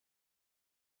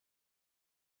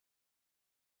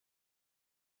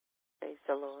Praise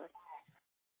the Lord.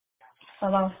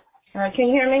 Hello. All right, can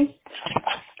you hear me?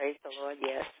 Praise the Lord,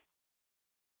 yes.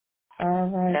 All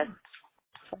right. Yes.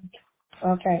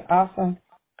 Okay, awesome.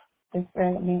 Just bear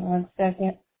with me 1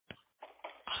 second.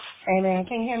 Amen.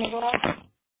 Can you hear me well?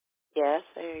 Yes,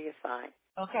 I hear you fine.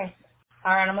 Okay.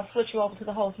 All right, I'm going to switch you over to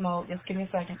the host mode. Just give me a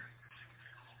second.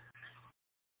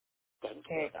 Thank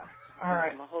There you. you go. All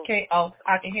right. I'm a host. Okay. Oh,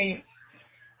 I can hear you.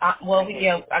 I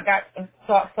got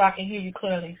so I can hear you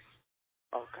clearly.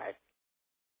 Okay.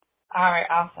 All right,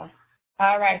 awesome.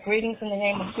 All right, greetings in the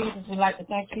name of Jesus. We'd like to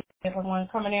thank you, everyone,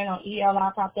 coming in on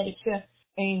ELI Prophetic Shift.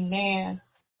 Amen.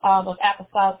 The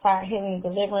Apostolic Fire Healing and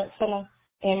Deliverance Center.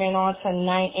 Amen. On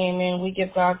tonight, amen. We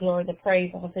give God glory to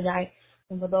praise on tonight.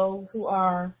 And for those who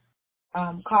are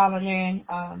calling in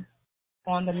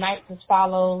on the nights as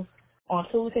follows. On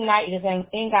Tuesday night, it is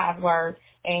in God's Word.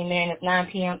 Amen. It's 9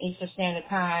 p.m. Eastern Standard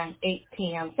Time, 8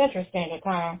 p.m. Central Standard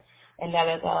Time. And that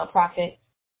is Prophet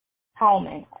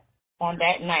Holman on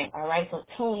that night. All right, so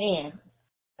tune in.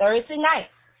 Thursday night.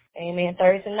 Amen.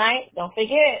 Thursday night, don't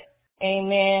forget.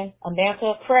 Amen. A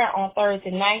mantle of prayer on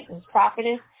Thursday night is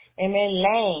Prophetess. Amen.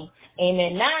 Lane.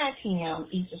 Amen. 9 p.m.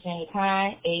 Eastern Standard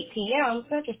Time, 8 p.m.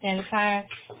 Central Standard Time,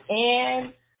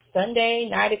 and Sunday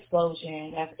Night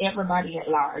Explosion. That's everybody at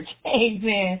large.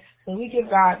 Amen. So we give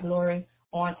God glory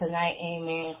on tonight.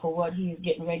 Amen. For what He is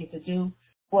getting ready to do.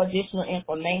 For additional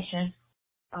information,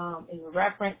 in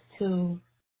reference to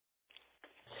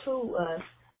us,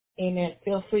 amen,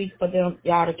 feel free for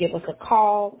y'all to give us a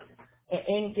call at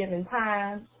any given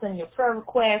time. Send your prayer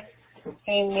requests.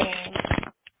 Amen.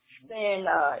 Send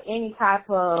any type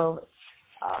of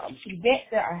events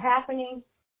that are happening,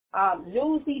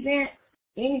 news events,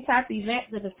 any type of events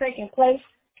that are taking place.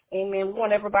 Amen. We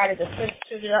want everybody to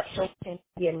shoot it up so we can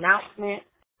the announcement.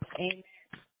 Amen.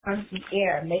 On the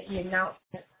air, making the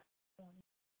announcement.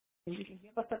 And you can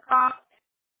give us a call.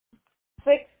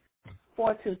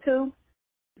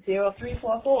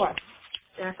 6-422-0344.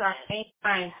 That's our main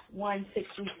line,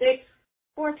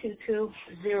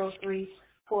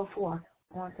 1-626-422-0344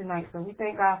 on tonight. So we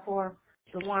thank God for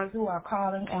the ones who are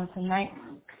calling on tonight.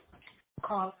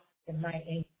 Call tonight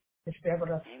and just be able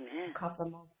to couple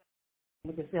more.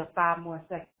 We can still 5 more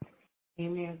seconds.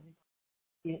 Amen.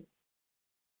 Yeah.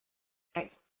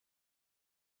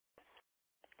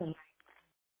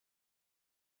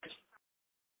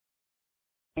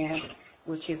 And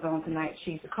which is on tonight.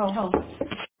 She's the co-host.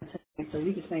 And so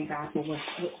we just thank God for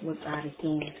what God is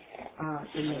doing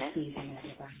in this season,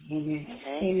 everybody. Amen.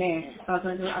 Amen. That's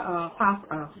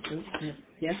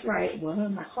right. Well,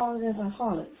 I call it as I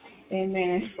call it.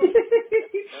 Amen.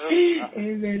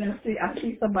 Amen. I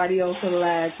see somebody else on the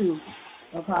line too.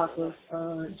 Apostle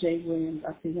Jay Williams.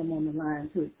 I see him on the line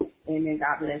too. Amen.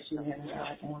 God bless you, and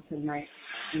on tonight.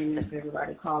 Amen.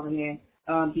 Everybody calling in.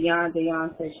 Beyond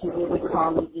Dayon said she will be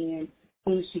calling in as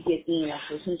soon as she get in.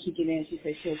 So as soon as she get in, she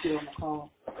said she'll be on the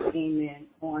call. Amen.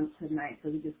 On tonight. So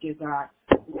we just give God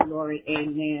the glory.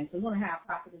 Amen. So we're going to have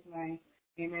Prophetess Lane.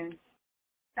 Amen.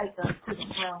 Take us to the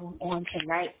throne on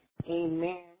tonight.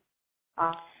 Amen.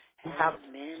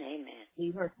 Amen.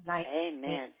 Leave her tonight.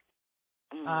 Amen.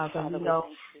 So we know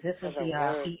this is the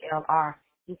ELR.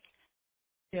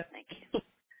 Thank you.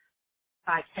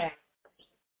 Podcast.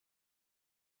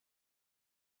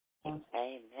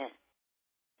 Amen.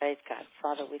 Praise God.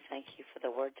 Father, we thank you for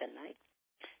the word tonight.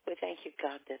 We thank you,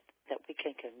 God, that we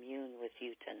can commune with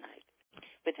you tonight.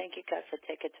 We thank you, God, for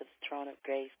taking to the throne of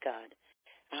grace, God.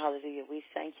 Hallelujah. We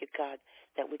thank you, God,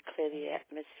 that we clear the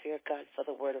atmosphere, God, for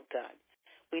the word of God.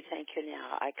 We thank you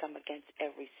now. I come against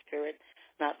every spirit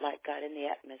not like God in the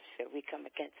atmosphere. We come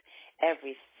against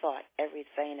every thought, every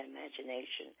vain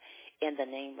imagination in the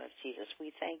name of Jesus. We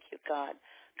thank you, God,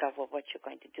 for what you're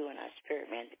going to do in our spirit,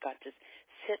 man. God, just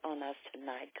sit on us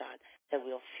tonight, God, that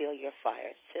we'll feel your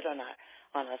fire. Sit on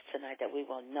us tonight, that we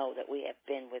will know that we have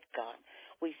been with God.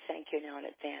 We thank you now in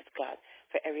advance, God,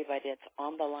 for everybody that's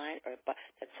on the line or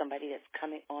that's somebody that's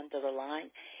coming onto the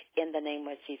line in the name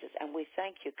of Jesus. And we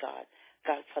thank you, God,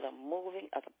 for the moving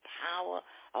of the power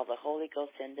of the Holy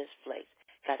Ghost in this place.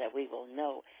 God, that we will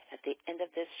know at the end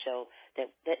of this show that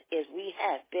is we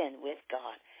have been with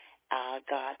God.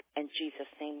 God, in Jesus'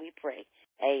 name we pray.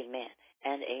 Amen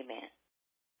and amen.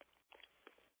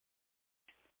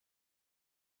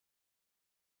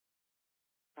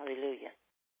 Hallelujah.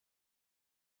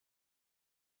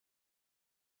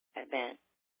 Amen.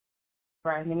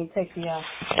 Right, let me take the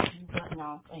mute button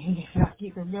off.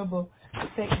 You can remember to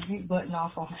take the mute button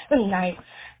off on tonight.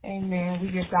 Amen.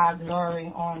 We give God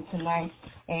glory on tonight.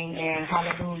 Amen.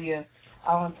 Hallelujah.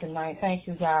 On tonight. Thank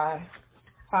you, God.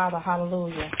 Father,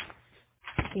 hallelujah.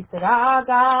 He said, our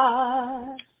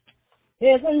God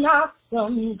is an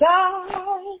awesome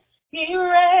God. He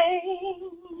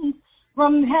reigns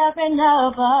from heaven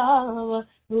above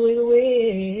with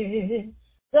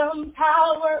wisdom,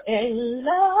 power, and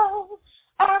love.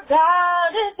 Our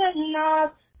God is an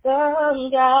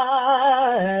awesome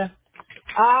God.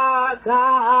 Our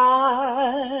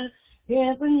God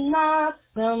is an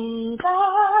awesome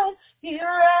God. He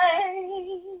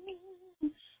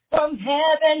reigns from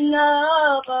heaven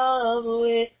above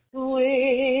with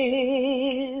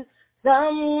wisdom,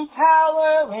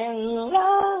 power, and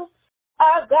love.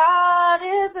 Our God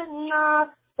is an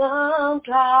awesome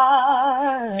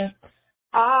God.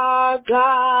 Our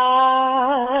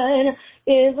God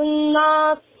is an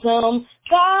awesome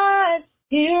God.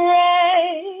 He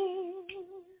reigns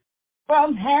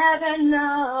from heaven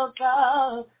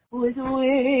above with wisdom,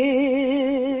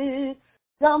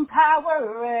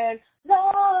 power, and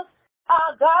love.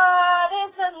 Our God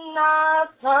is an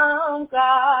awesome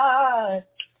God.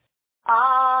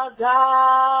 Our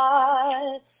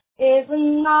God is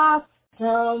an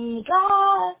awesome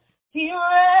God. He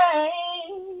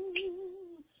reigns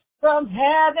from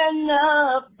heaven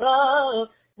above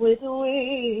with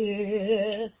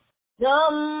wisdom,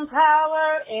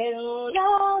 power, and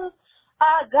love.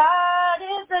 Our God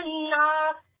is an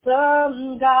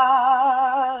awesome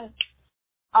God.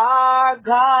 Our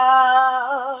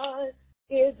God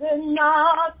is an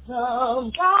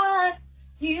awesome God.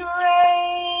 He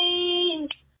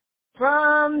reigns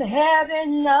from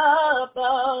heaven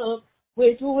above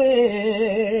with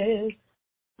wisdom,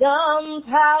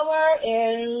 power,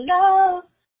 and love.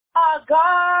 Our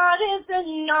God is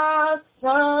an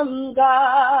awesome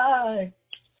God.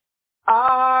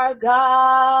 Our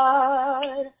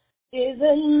God is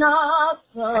an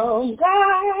awesome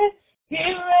God. He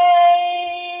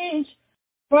reigns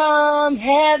from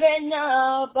heaven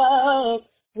above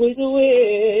with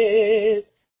wisdom,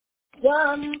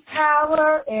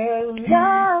 power, and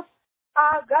love.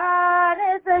 Our God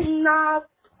is an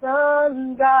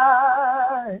awesome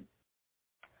God.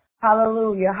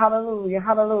 Hallelujah, hallelujah,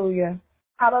 hallelujah,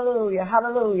 hallelujah,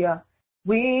 hallelujah.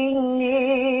 We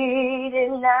need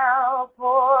it now,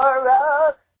 pour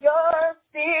out your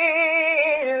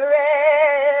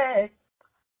Spirit.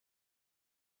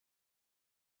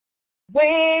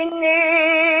 We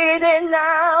need it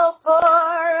now, pour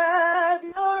out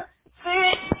your Spirit,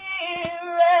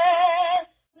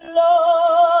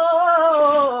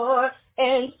 Lord,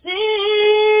 and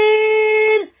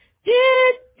send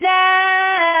it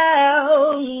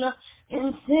down,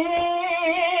 and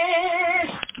send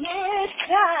it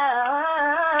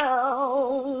down.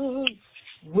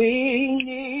 We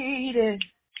need it.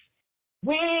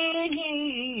 We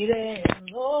need it,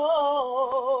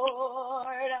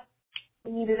 Lord.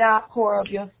 We need an outpour of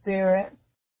your Spirit.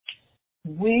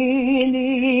 We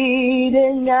need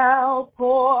an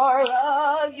outpour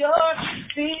of your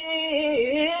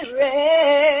Spirit.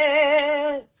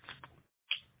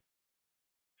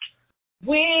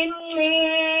 We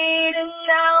need an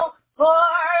outpour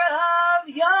of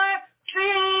your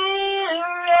Spirit,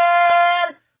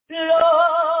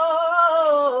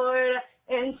 Lord,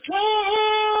 and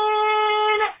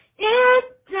send it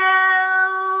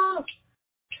down,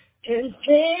 and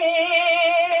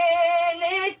send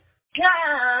it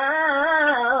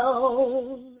down.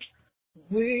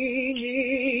 We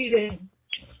need it.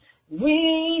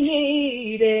 We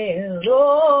need it,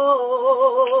 Lord.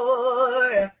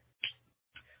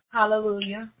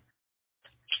 Hallelujah.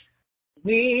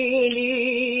 We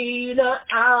need an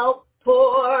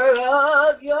outpour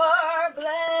of your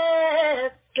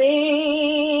blessing.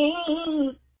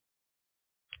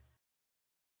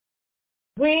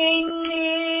 We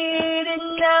need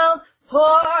an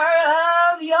outpour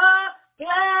of your blessing,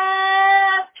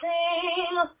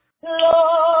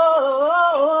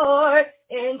 Lord,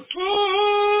 and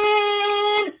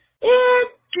send it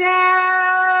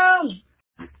down,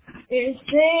 and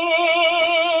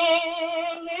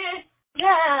send it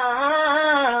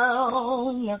down.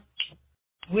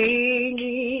 We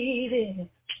need it.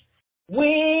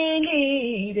 We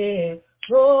need it,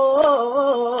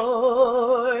 Lord.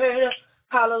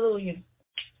 Hallelujah.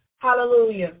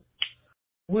 Hallelujah.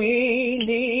 We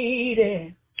need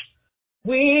it.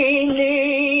 We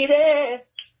need it.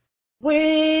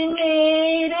 We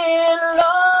need it,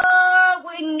 Lord.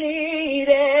 We need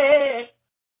it.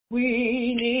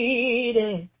 We need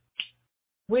it.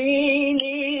 We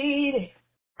need it.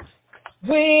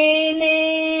 We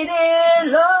need it,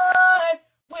 Lord.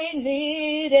 We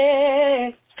need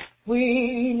it.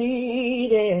 We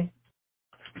need it.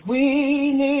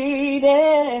 We need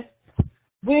it.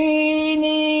 We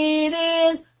need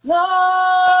it,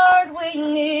 Lord. We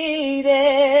need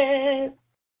it.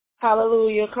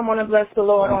 Hallelujah. Come on and bless the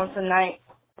Lord on tonight.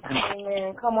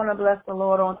 Amen. Come on and bless the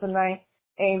Lord on tonight.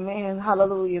 Amen.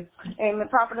 Hallelujah. Amen.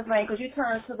 Prophetess Lane, could you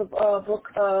turn to the book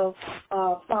of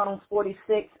Psalms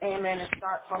 46, amen, and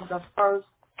start from the first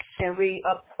and read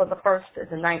up for the first to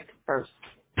the ninth verse.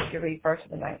 You can read first to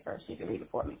the ninth verse. You can read it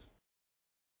for me.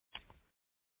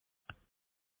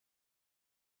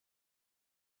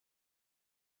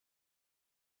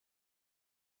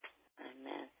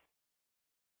 Amen.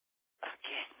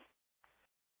 Okay.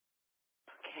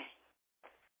 Okay.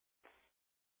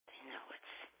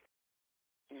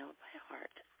 You know it by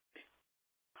heart.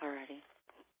 Alrighty.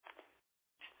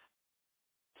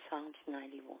 Psalms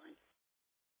 91.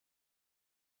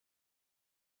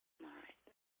 All right.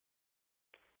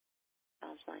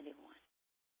 Psalms 91.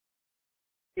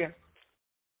 Yes.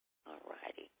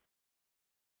 Alrighty.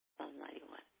 Psalm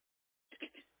 91.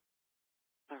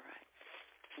 All right.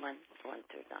 1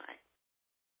 through 9.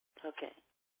 Okay.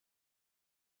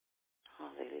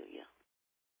 Hallelujah.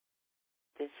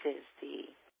 This is the,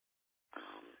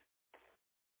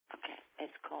 okay,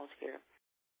 it's called here.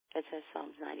 It says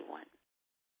Psalms 91.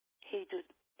 He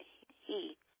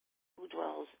who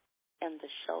dwells in the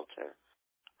shelter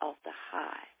of the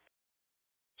high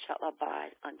shall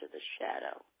abide under the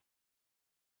shadow.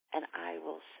 And I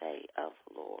will say of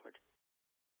the Lord,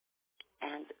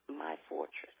 and my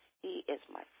fortress, he is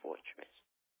my fortress,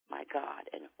 my God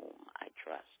in whom I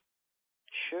trust.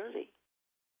 Surely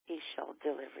he shall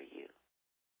deliver you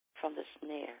from the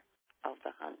snare of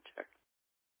the hunter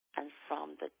and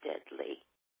from the deadly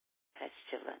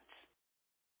pestilence.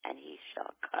 And he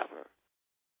shall cover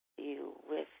you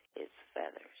with his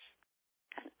feathers,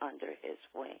 and under his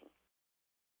wing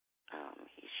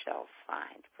he shall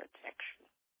find protection.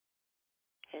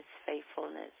 His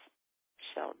faithfulness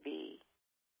shall be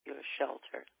your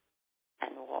shelter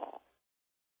and wall,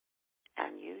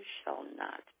 and you shall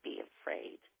not be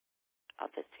afraid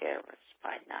of the terrors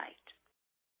by night,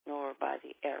 nor by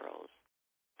the arrows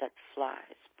that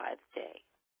flies by day,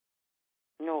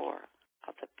 nor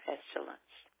of the pestilence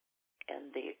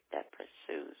that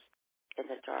pursues in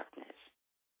the darkness,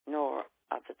 nor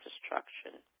of the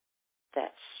destruction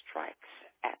that strikes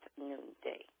at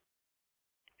noonday.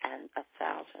 And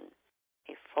 1,000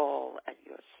 may fall at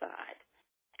your side,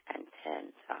 and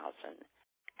 10,000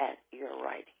 at your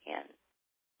right hand,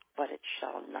 but it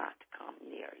shall not come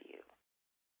near you.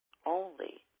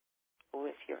 Only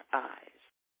with your eyes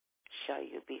shall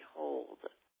you behold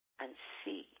and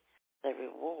see the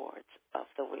rewards of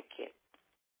the wicked.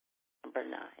 Number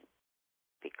 9,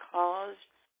 because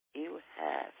you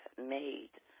have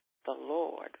made the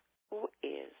Lord, who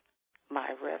is my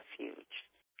refuge,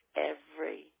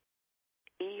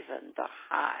 even the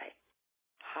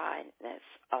highness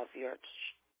of your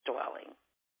dwelling.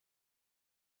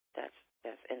 That's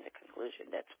in the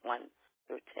conclusion. That's 1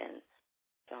 through 10,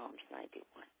 Psalms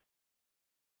 91.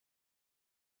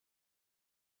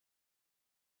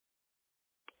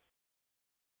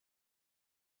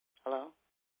 Hello?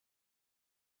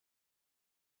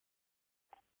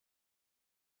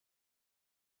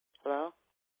 Hello?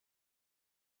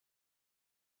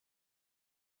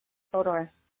 Hold on.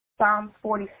 Psalms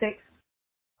 46,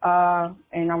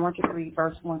 and I want you to read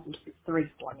verse 1 through 3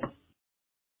 for me.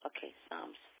 Okay,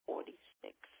 Psalms 46.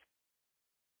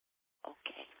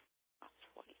 Okay, Psalms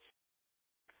 46.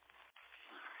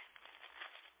 All right.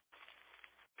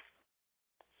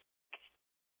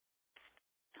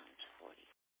 Psalms 40.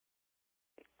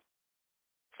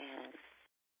 And,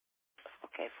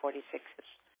 okay, 46 is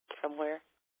from where?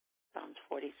 Psalms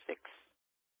 46.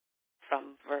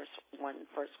 From verse 1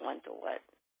 to what?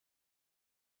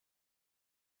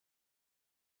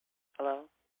 Hello?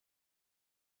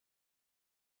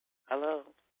 Hello?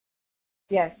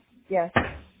 Yes.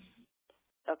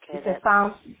 Okay, It says that's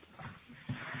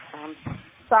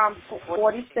Psalms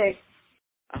 46.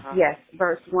 Uh-huh. Yes,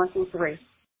 verse 1 through 3.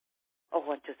 Oh,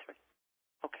 1, 2, 3.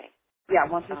 Okay. Yeah,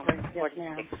 1 through 3. Yes, 46.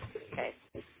 ma'am. Okay.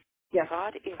 Yes.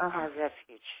 God is our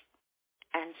refuge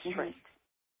and strength,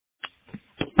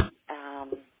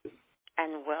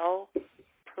 and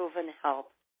well-proven help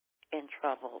in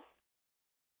trouble.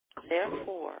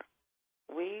 Therefore,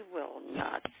 we will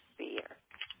not fear,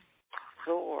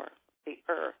 though the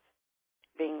earth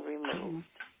being removed,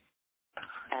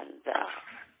 and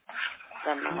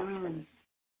the mountains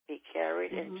be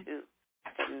carried into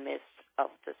the midst of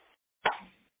the sea.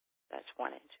 That's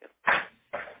 1 and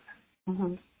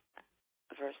 2.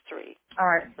 Verse 3. All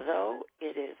right. Though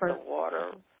it is the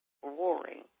water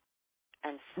roaring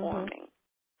and foaming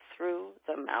through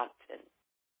the mountain,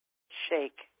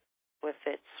 shake with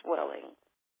its swelling,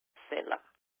 Selah.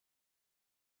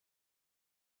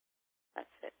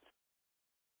 That's it.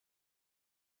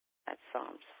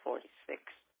 Psalms 46,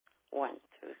 1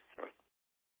 through 3.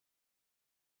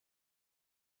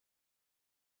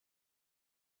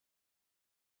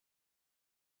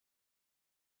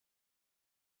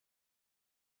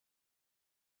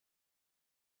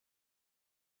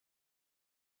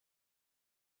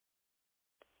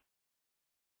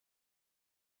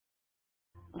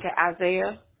 Okay,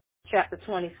 Isaiah chapter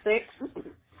 26,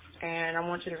 and I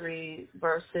want you to read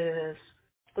verses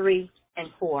 3 and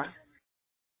 4.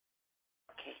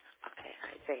 Okay,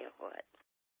 Isaiah what?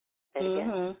 Say it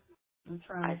again. I'm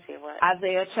trying. Isaiah what?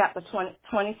 Isaiah chapter 26.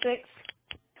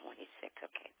 26,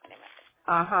 okay, wait a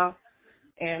minute.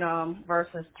 And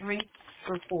verses 3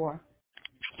 through 4.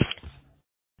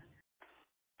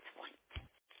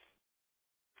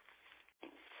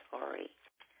 Sorry,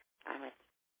 I'm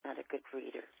not a good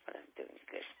reader, but I'm doing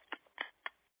good.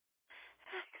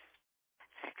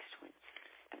 Acts 26,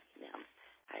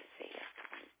 Isaiah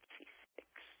 26.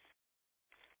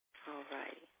 All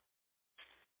righty.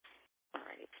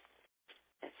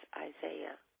 That's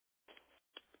Isaiah.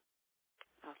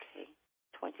 Okay,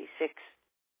 26.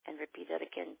 And repeat that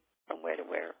again. From where to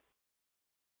where?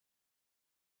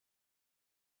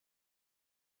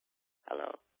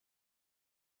 Hello?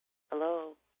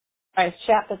 All right, it's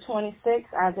chapter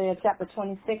 26, Isaiah chapter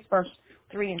 26, verse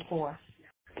 3 and 4.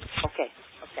 Okay.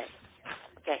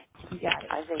 You got it.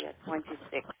 Isaiah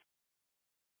 26.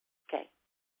 Okay.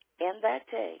 In that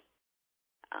day,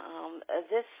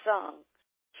 this song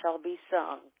shall be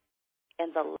sung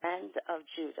in the land of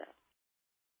Judah,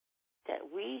 that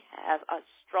we have a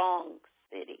strong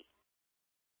city,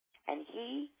 and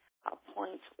he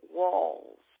appoints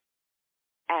walls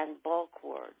and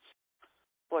bulwarks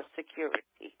for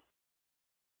security.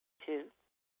 2,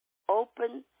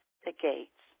 open the gates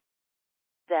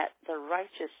that the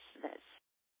righteousness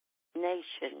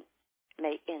nation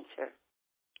may enter,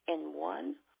 in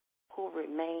one who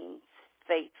remains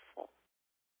faithful.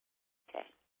 Okay,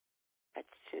 that's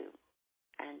 2.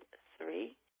 And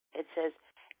 3, it says,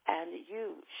 and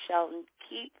you shall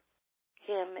keep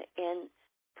him in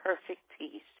perfect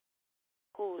peace,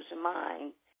 whose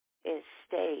mind is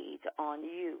stayed on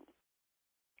you,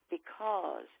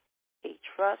 because he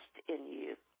trusts in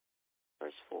you.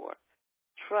 Verse 4,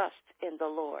 trust in the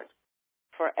Lord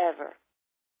forever,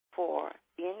 for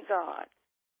in God,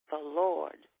 the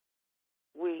Lord,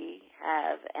 we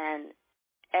have an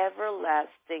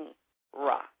everlasting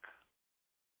rock.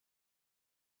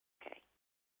 Okay,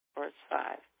 verse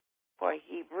 5, for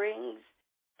he brings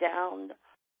down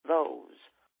those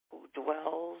who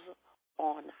dwells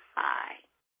on high,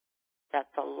 that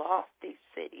the lofty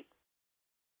city,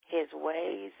 his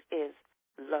ways is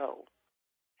low,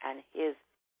 and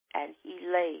he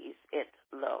lays it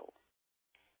low,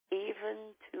 even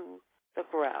to the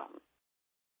ground,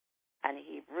 and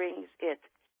he brings it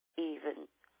even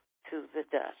to the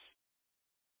dust.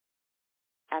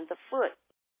 And the foot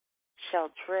shall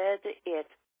tread it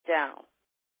down,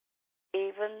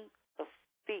 even the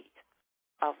feet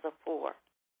of the poor,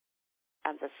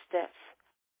 and the steps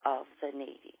of the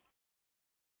needy.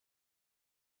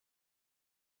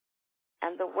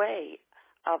 And the way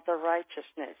of the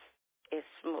righteousness is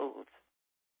smooth,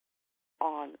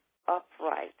 on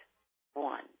upright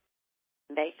one.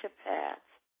 Make a path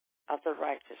of the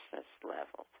righteousness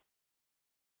leveled.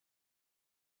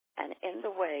 And in the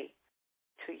way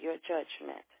to your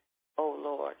judgment, O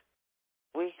Lord,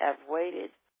 we have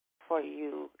waited for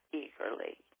you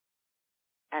eagerly,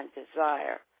 and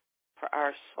desire for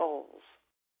our souls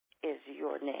is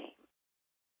your name,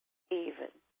 even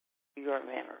your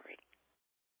memory.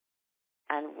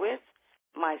 And with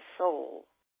my soul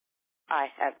I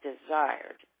have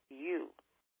desired you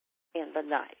in the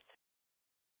night,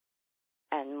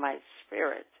 and my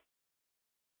spirit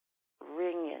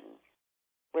ringing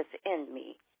within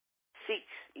me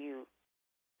seeks you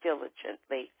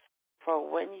diligently. For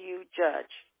when you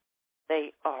judge,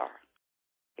 they are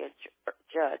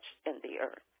judged in the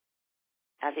earth,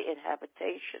 and the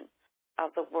inhabitation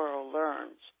of the world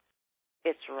learns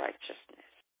its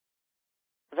righteousness.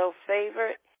 Though favor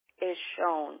is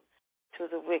shown to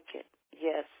the wicked,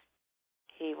 yes,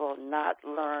 he will not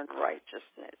learn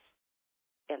righteousness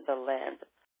in the land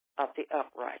of the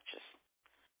uprighteous,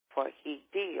 for he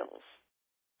deals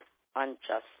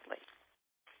unjustly.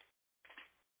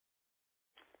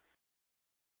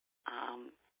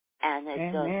 And it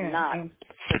Amen. does not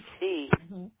exceed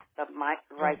the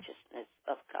righteousness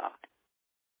of God.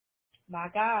 My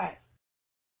God.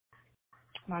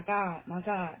 My God. My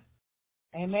God.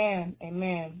 Amen.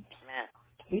 Amen. Amen.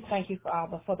 We thank you,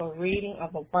 Father, for the reading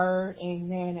of the word.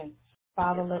 Amen. And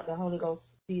Father, let the Holy Ghost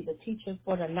be the teacher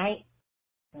for the night.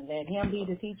 and let him be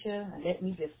the teacher, and let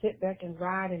me just sit back and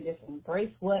ride and just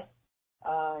embrace what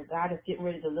God is getting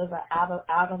ready to deliver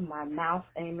out of my mouth.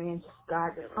 Amen. Just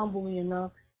God just humble me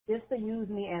enough just to use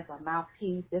me as a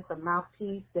mouthpiece, just a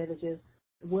mouthpiece that is just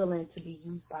willing to be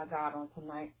used by God on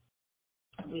tonight.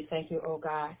 We thank you, oh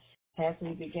God, as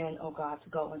we begin, oh God, to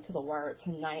go into the word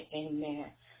tonight. Amen.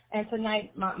 And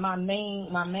tonight, my main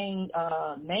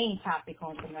topic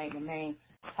on tonight, the main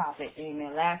topic,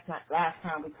 amen. Last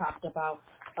time we talked about,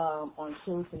 on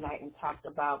Tuesday night, we talked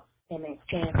about, amen,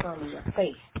 stand firm in your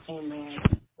faith, amen.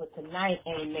 But tonight,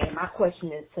 amen, my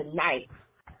question is tonight,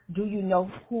 do you know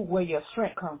where your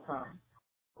strength comes from?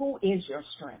 Who is your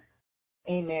strength?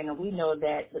 Amen. And we know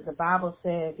that the Bible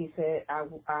says, he said, I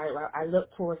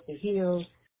look towards the hills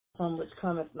from which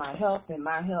cometh my help, and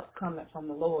my help cometh from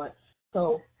the Lord.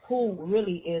 So who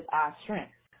really is our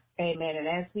strength? Amen. And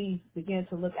as we begin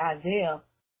to look at Isaiah,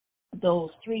 those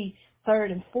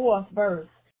 3rd and 4th verse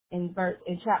in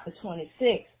chapter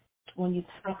 26, when you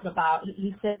talk about,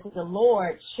 he says, the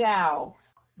Lord shall,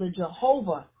 the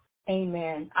Jehovah,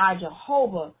 amen, our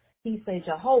Jehovah, he said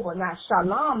Jehovah. Now,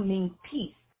 shalom means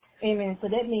peace. Amen. So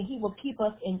that means he will keep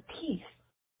us in peace.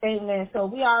 Amen. So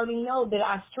we already know that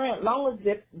our strength, long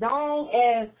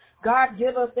as God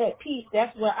give us that peace,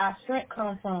 that's where our strength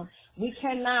comes from. We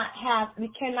cannot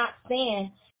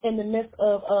stand in the midst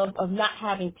of not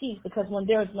having peace, because when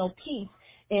there is no peace,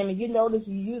 and you notice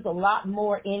you use a lot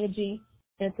more energy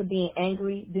into being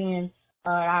angry than,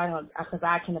 because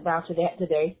I can vouch for that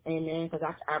today. Amen.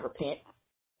 Because I repent.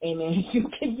 Amen. You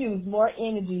can use more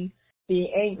energy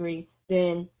being angry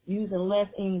than using less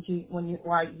energy when you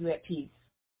are at peace.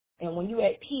 And when you're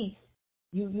at peace,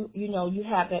 you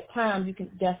have that time.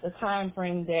 That's the time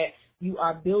frame that you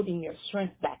are building your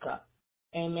strength back up.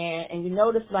 Amen. And you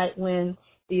notice, like, when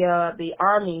the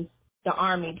army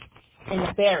in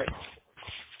the barracks,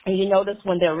 and you notice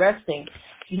when they're resting,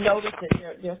 you notice that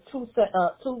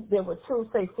there were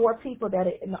 4 people that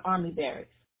are in the army barracks.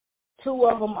 2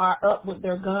 of them are up with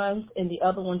their guns, and the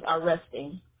other ones are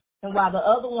resting. And while the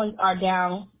other ones are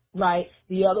down, right,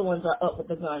 the other ones are up with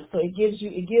the guns. So it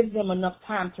gives them enough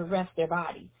time to rest their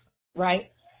bodies,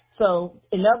 right? So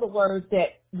in other words,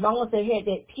 that as long as they had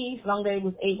that peace, as long as they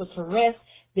was able to rest,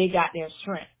 they got their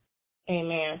strength.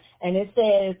 Amen. And it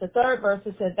says, the 3rd verse,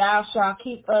 it says, thou shalt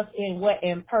keep us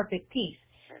in perfect peace.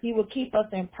 He will keep us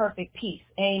in perfect peace.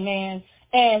 Amen.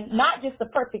 And not just the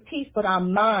perfect peace, but our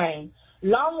mind.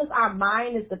 Long as our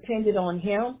mind is dependent on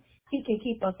him, he can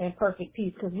keep us in perfect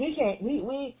peace, because we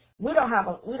don't have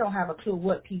a clue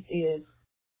what peace is.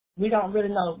 We don't really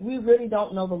know. We really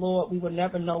don't know the Lord. We will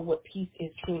never know what peace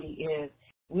truly is.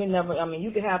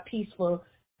 You can have peace for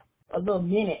a little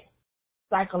minute,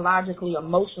 psychologically,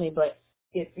 emotionally, but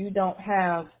if you don't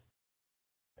have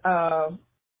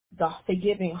the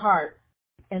forgiving heart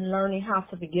and learning how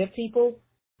to forgive people,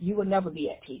 you will never be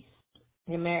at peace.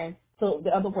 Amen. So,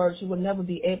 in other words, you will never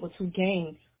be able to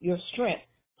gain your strength.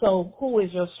 So who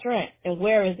is your strength, and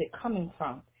where is it coming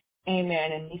from?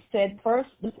 Amen. And he said first,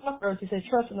 the 4th verse, he said,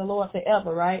 trust in the Lord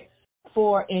forever, right?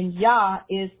 For in Yah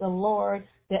is the Lord,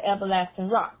 the everlasting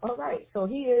rock. All right. So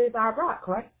he is our rock,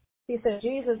 right? He said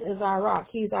Jesus is our rock.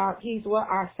 He's what?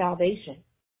 Our salvation.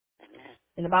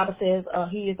 And the Bible says,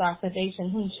 he is our salvation.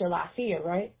 Whom shall I fear,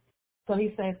 right? So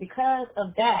he says, because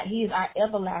of that, he is our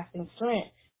everlasting strength.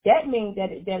 That means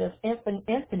that it is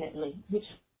infinitely, which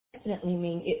infinitely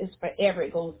means it is forever.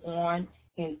 It goes on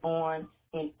and on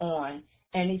and on.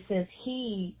 And he says,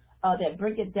 he that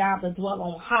bringeth down to dwell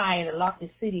on high in the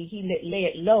lofty city, he lay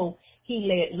it low,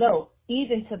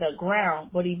 even to the ground,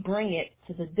 but he bring it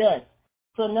to the dust.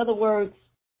 So in other words,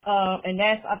 and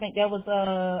I think that was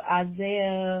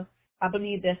Isaiah, I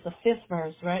believe that's the 5th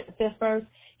verse, right? The 5th verse.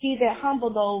 He that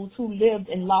humbled those who lived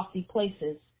in lofty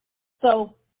places.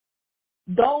 So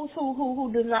those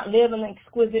who do not live in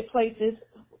exquisite places,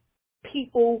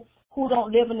 people who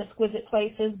don't live in exquisite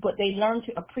places, but they learn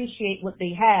to appreciate what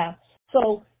they have.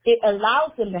 So it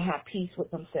allows them to have peace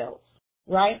with themselves,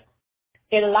 right?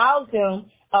 It allows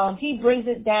them, he brings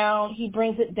it down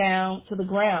to the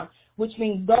ground, which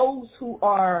means those who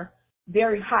are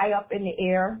very high up in the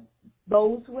air,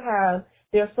 those who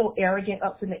they're so arrogant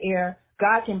up in the air,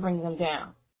 God can bring them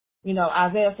down.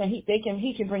 Isaiah said he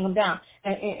can bring them down.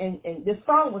 And this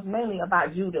song was mainly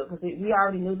about Judah, because we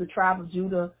already knew the tribe of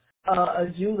Judah.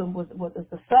 Judah was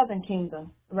the southern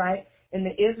kingdom, right? And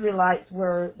the Israelites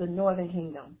were the northern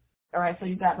kingdom. All right, so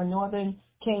you got the northern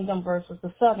kingdom versus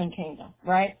the southern kingdom,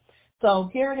 right? So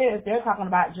here it is. They're talking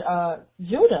about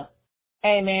Judah.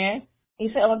 Amen. He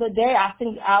said, on the day, I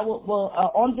think I will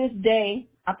on this day,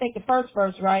 I think the 1st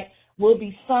verse, right, will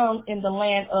be sung in the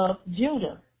land of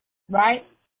Judah, right?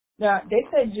 Now, they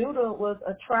said Judah was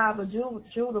a tribe of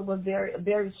Judah was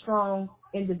very strong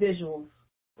individuals,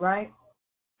 right?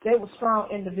 They were strong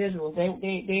individuals. They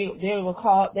were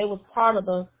called. They was part of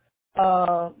the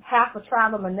half a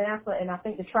tribe of Manasseh, and I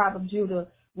think the tribe of Judah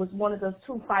was one of those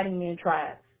two fighting men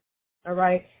tribes. All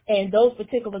right, and those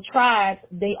particular tribes,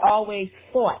 they always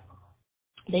fought.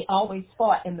 They always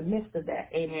fought in the midst of that.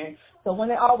 Amen. So when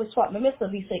they always fought in the midst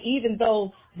of, he said, even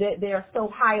though they're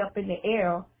so high up in the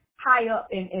air, high up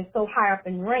and so high up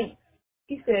in rank,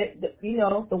 he said,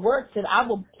 the word said, I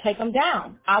will take them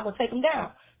down. I will take them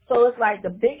down. So it's like the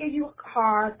bigger you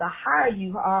are, the higher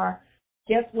you are,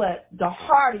 guess what? The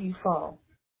harder you fall.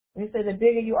 And he said the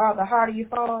bigger you are, the harder you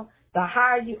fall. The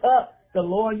higher you up, the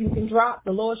lower you can drop,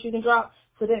 the lowest you can drop.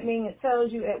 So that means it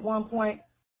tells you at one point,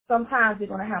 sometimes we're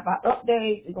going to have our up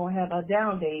days, we're going to have our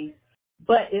down days.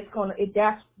 But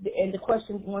and the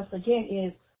question once again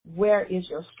is, where is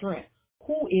your strength?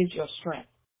 Who is your strength?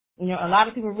 A lot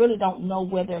of people really don't know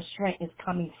where their strength is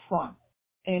coming from.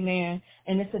 Amen.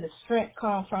 And they said the strength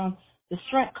comes,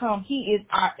 he is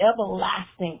our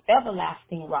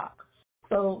everlasting rock.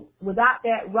 So without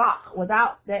that rock,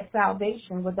 without that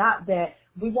salvation, without that,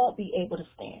 we won't be able to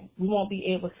stand. We won't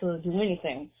be able to do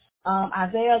anything.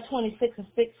 Isaiah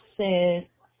 26:6 says,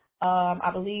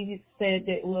 I believe it said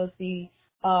that it was the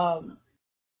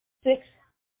 6,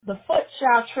 the foot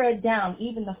shall tread down,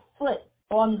 even the foot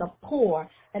on the poor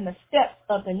and the steps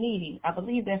of the needy. I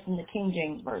believe that's in the King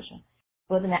James Version.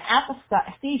 But in the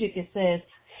Apostolic it says,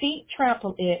 feet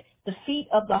trample it, the feet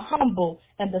of the humble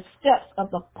and the steps of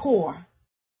the poor.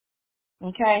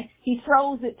 Okay? He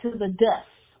throws it to the dust.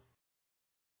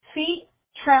 Feet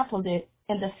trampled it,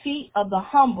 and the feet of the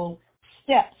humble,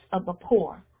 steps of the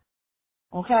poor.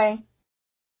 Okay?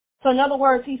 So in other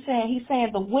words, he's saying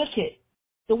the wicked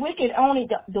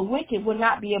will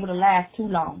not be able to last too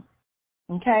long.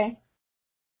 Okay?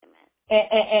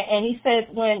 And he says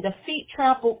when the feet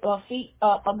trample feet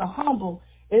of the humble,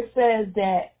 it says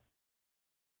that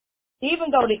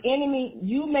even though the enemy,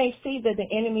 you may see that the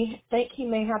enemy think he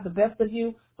may have the best of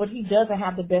you, but he doesn't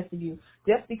have the best of you.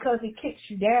 Just because he kicks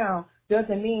you down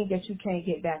doesn't mean that you can't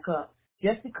get back up.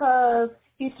 Just because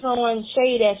he's throwing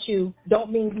shade at you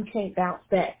don't mean you can't bounce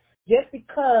back. Just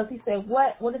because he said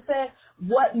what it said,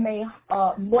 what may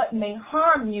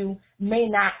harm you may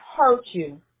not hurt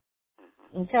you.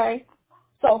 Okay?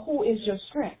 So who is your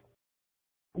strength?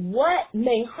 What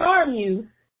may harm you,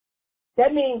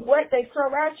 that means what they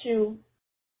throw at you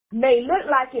may look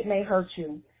like it may hurt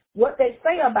you. What they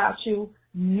say about you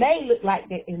may look like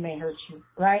that it may hurt you,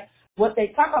 right? What they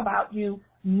talk about you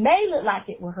may look like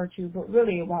it will hurt you, but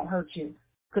really it won't hurt you.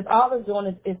 Because all it's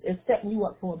doing is setting you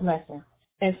up for a blessing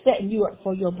and setting you up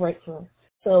for your breakthrough.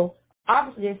 So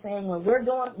obviously they're saying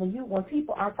when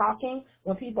people are talking,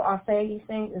 when people are saying these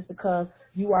things, it's because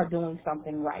you are doing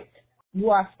something right. You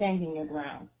are standing your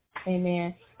ground.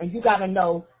 Amen. And you got to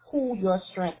know who your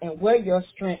strength and where your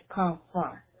strength comes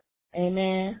from.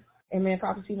 Amen. Amen.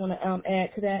 Prophet, you want to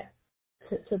add to that,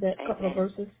 to that Amen. couple of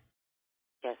verses?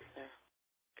 Yes, sir.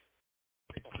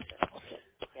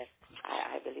 Yes,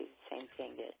 I believe the same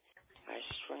thing, that our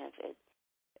strength,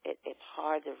 it's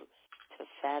hard to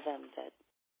fathom that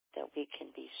we can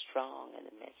be strong in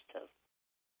the midst of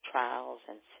trials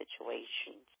and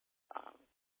situations.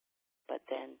 But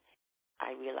then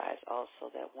I realize also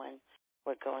that when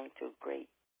we're going through great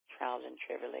trials and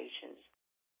tribulations,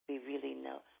 we really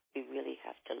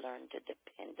have to learn to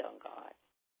depend on God.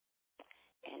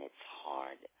 And it's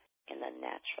hard in the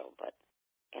natural, but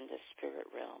in the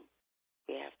spirit realm,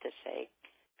 we have to say,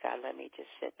 God, let me just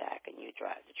sit back and you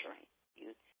drive the train.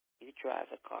 You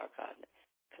drive the car, God,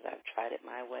 because I've tried it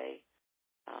my way.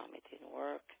 It didn't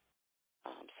work.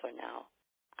 So now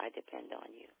I depend on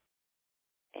you.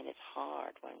 And it's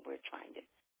hard when we're trying to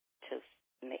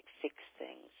fix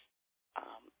things.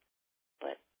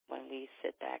 But when we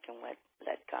sit back and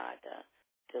let God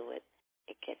do it,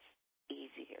 it gets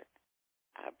easier.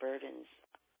 Our burdens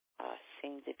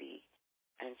seem to be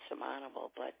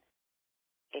insurmountable, but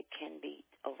it can be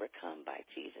overcome by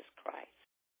Jesus Christ.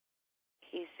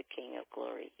 He's the King of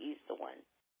glory. He's the one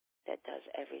that does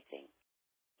everything.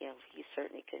 He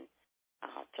certainly can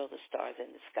throw the stars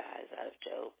in the skies out of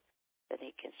Job, then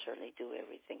he can certainly do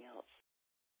everything else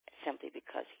simply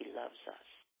because he loves us.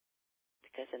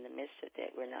 Because in the midst of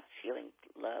that, we're not feeling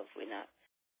love. We're not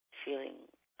feeling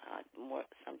more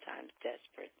sometimes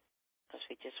desperate because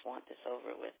we just want this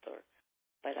over with.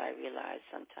 But I realize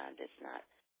sometimes it's not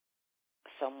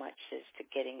so much as to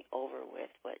getting over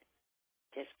with, but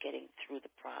just getting through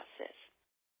the process.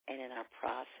 And in our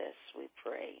process, we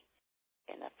pray.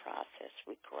 In our process,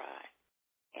 we cry.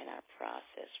 In our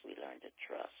process, we learn to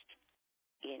trust.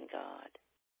 in God.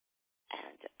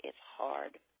 And it's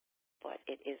hard, but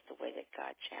it is the way that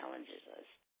God challenges us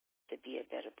to be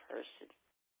a better person,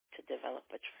 to develop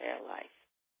a prayer life,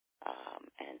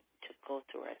 and to go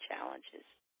through our challenges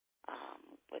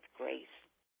with grace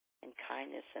and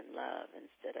kindness and love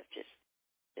instead of just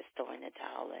throwing the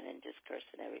towel in and just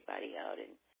cursing everybody out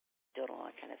and doing all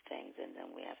that kind of things, and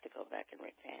then we have to go back and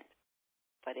repent.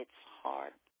 But it's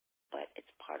hard, but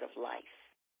it's part of life.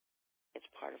 It's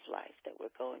part of life that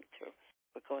we're going through.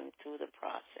 We're going through the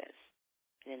process.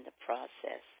 And in the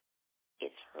process,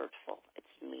 it's hurtful,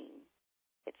 it's mean,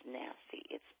 it's nasty,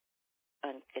 it's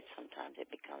sometimes it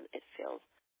feels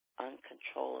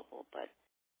uncontrollable, but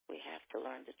we have to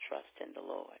learn to trust in the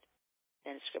Lord.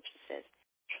 And the scripture says,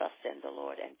 trust in the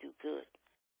Lord and do good.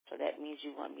 So that means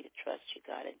you want me to trust you,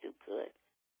 God, and do good.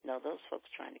 No, those folks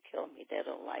trying to kill me, they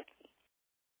don't like me.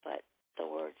 But the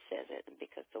word says it, and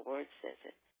because the word says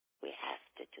it, we have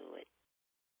to do it.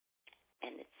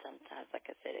 And it's sometimes, like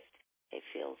I said, it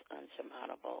feels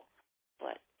unsurmountable,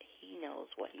 but he knows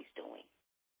what he's doing.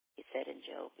 He said in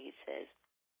Job, he says,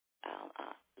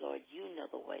 Lord, you know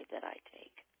the way that I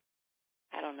take.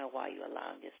 I don't know why you're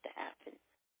allowing this to happen.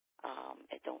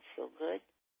 It don't feel good,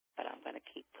 but I'm going to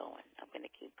keep going. I'm going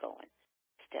to keep going,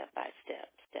 step by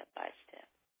step, step by step.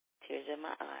 Tears in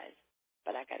my eyes,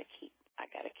 but I got to keep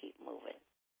moving.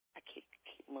 I keep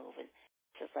moving.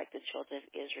 Just like the children of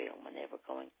Israel when they were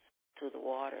going through the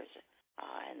waters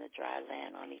and the dry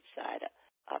land on each side,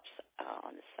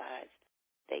 on the sides,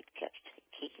 they kept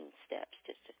taking steps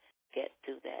just to get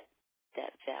through that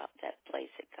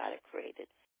place that God had created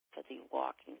for the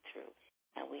walking through.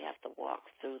 And we have to walk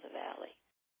through the valley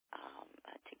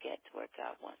to get to where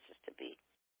God wants us to be.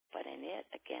 But in it,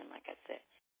 again, like I said,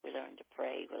 we learn to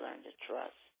pray, we learn to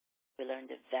trust, we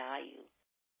learn to value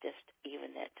just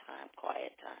even that time,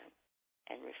 quiet time,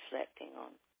 and reflecting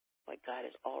on what God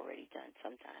has already done.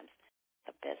 Sometimes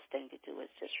the best thing to do is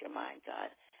just remind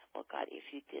God, well, God, if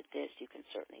you did this, you can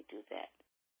certainly do that.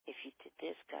 If you did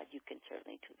this, God, you can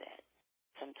certainly do that.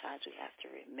 Sometimes we have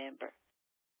to remember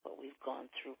what we've gone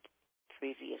through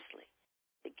previously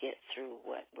to get through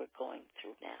what we're going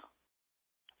through now.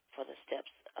 For the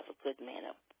steps of a good man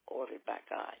are ordered by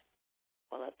God.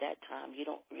 Well, at that time, you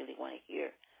don't really want to hear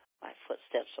my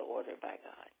footsteps are ordered by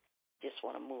God. You just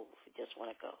want to move. You just want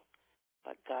to go.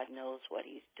 But God knows what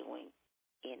he's doing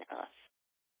in us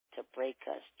to break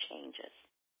us, change us,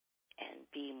 and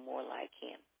be more like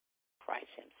him,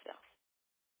 Christ himself.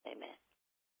 Amen.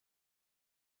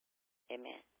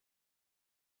 Amen.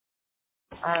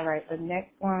 All right, the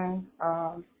next one.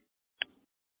 Okay.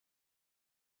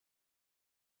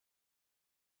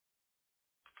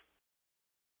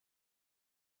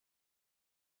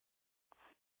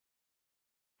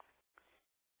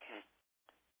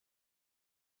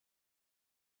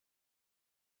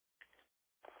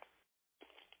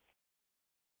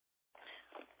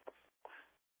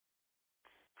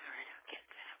 All right, I'll get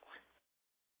that one.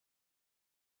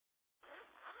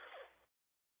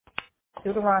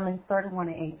 Deuteronomy 31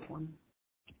 and 81.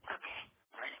 Okay.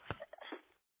 Ready.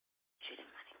 Shooting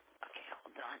money. Okay,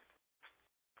 hold on.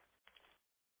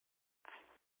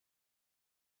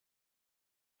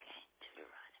 Okay,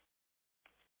 Deuteronomy.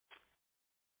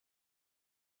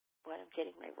 What I'm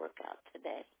getting my workout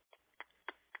today.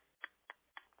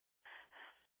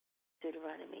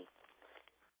 Deuteronomy.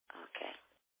 Okay.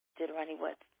 Deuteronomy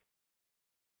what?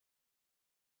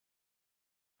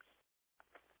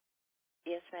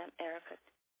 Yes, ma'am, Erica.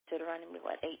 Deuteronomy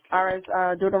what? 18? All right,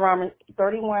 Deuteronomy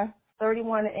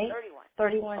 31 and 8. 31.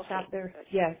 31 Okay. chapter, 31.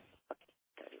 yes. Okay,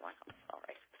 31. I'm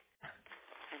sorry. I'm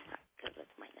not good with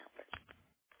my numbers.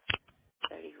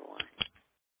 31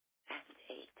 and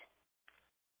 8.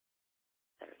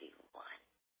 31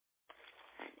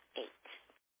 and 8.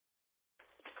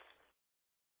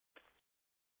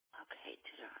 Okay,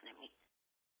 Deuteronomy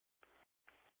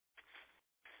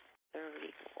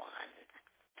 31.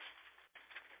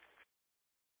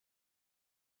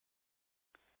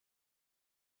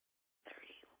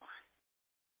 31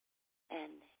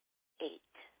 and 8.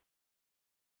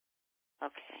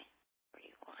 Okay,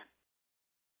 31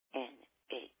 and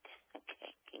 8.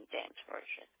 Okay, King James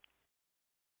Version.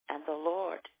 And the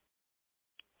Lord,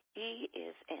 he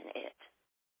is in it,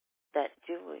 that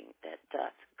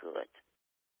doth good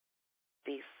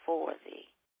before thee,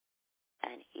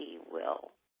 and he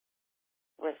will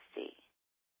with thee,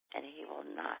 and he will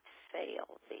not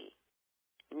fail thee,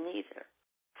 neither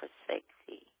forsake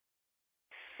thee.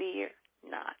 Fear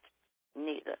not,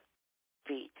 neither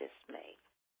be dismayed.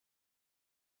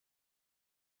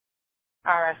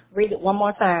 All right, read it one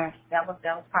more time. That was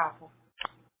powerful.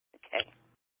 Okay.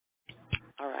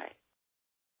 All right.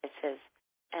 It says,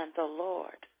 And the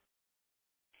Lord,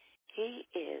 he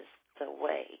is the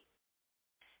way,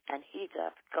 and he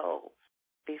doth go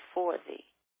before thee,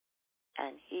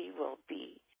 and he will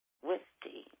be with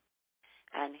thee,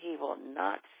 and he will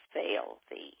not fail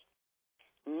thee,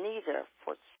 neither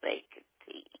forsake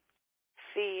thee.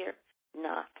 Fear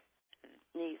not,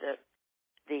 neither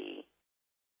thee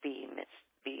be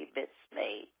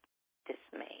dismayed.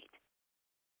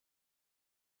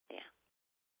 Yeah.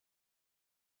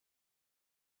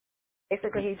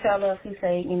 Basically, he tell us, he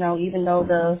say, even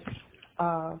though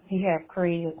he have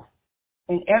created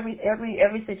in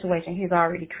every situation, he's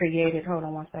already created. Hold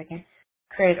on one second.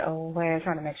 Created a way,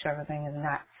 trying to make sure everything is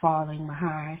not falling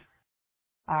behind.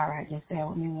 All right, just bear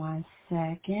with me one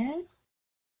second.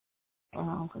 Hold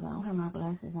on, because I don't have my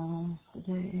glasses on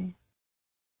today.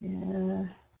 Yeah.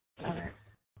 All right.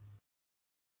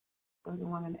 So the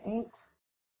one in the ink.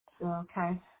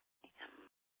 Okay.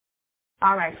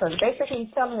 All right. So basically,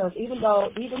 he's telling us, even though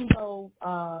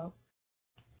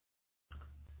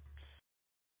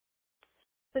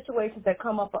situations that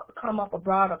come up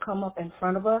abroad or come up in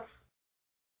front of us,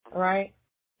 right?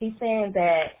 He's saying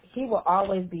that he will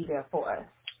always be there for us.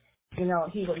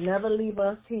 He would never leave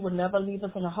us. He would never leave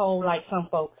us in a hole like some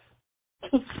folks.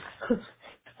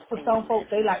 For some folks,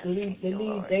 they like to leave. They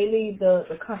leave the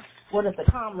what is the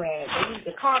comrade? They leave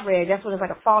the comrade. That's what it's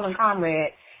like, a fallen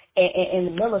comrade in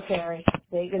the military.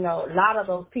 They, a lot of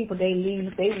those people, they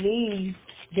leave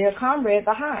their comrade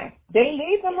behind. They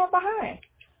leave them behind.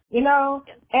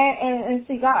 And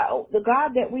see, God, the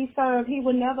God that we serve, he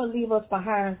will never leave us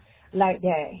behind like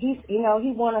that. He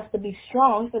wants us to be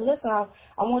strong. He said, listen, I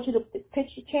want you to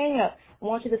pitch your chin up. I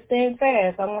want you to stand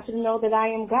fast. I want you to know that I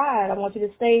am God. I want you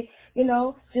to stay,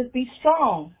 just be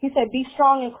strong. He said, be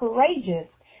strong and courageous.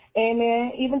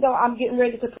 Amen. Even though I'm getting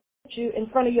ready to put you in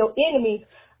front of your enemies,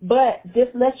 but this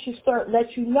lets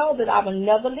you know that I will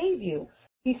never leave you.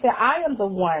 He said, I am the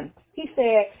one. He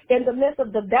said, in the midst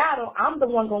of the battle, I'm the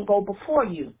one going to go before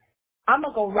you. I'm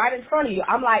going to go right in front of you.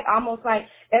 I'm like, almost like,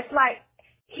 it's like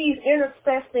he's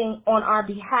interceding on our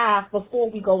behalf before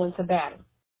we go into battle.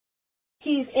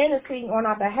 He's interceding on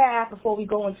our behalf before we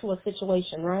go into a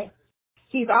situation, right?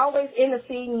 He's always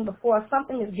interceding before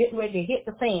something is getting ready to hit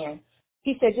the fan.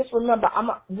 He said, just remember,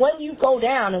 when you go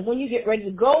down and when you get ready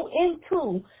to go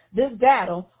into this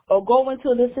battle or go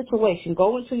into this situation,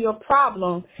 go into your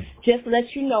problem, just let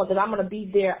you know that I'm going to be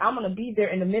there. I'm going to be there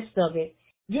in the midst of it.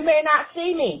 You may not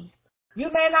see me.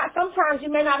 Sometimes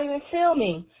you may not even feel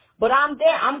me, but I'm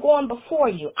there. I'm going before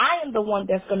you. I am the one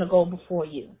that's going to go before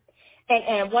you.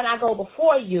 And when I go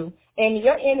before you, and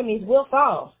your enemies will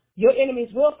fall. Your enemies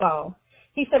will fall.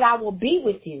 He said, I will be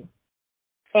with you.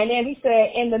 And then he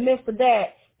said, in the midst of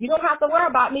that, you don't have to worry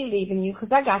about me leaving you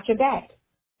because I got your back.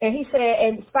 And he said,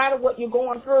 in spite of what you're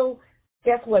going through,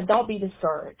 guess what? Don't be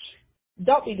discouraged.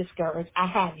 Don't be discouraged. I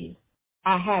have you.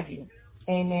 I have you.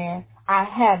 Amen. I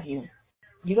have you.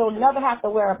 You don't never have to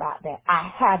worry about that. I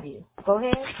have you. Go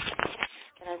ahead.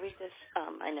 Can I read this?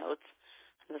 I know it's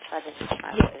on the side of the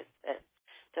Bible. Yes.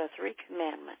 There are 3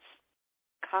 commandments.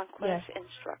 Conquest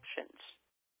instructions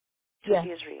to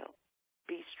Israel.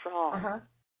 Be strong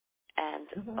and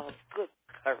of good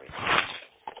courage.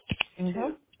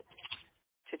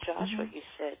 To Joshua, he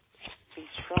said, be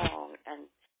strong and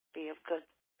be of good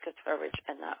courage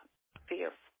and not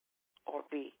fear or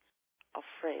be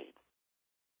afraid.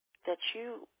 That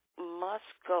you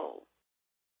must go,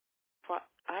 for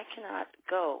I cannot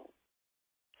go,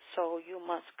 so you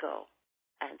must go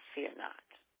and fear not.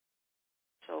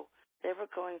 So they were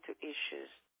going through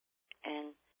issues,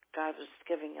 and God was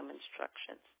giving them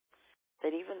instructions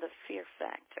that even the fear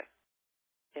factor,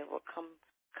 it will come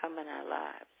in our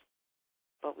lives,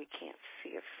 but we can't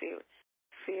fear.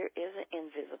 Fear is an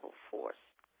invisible force,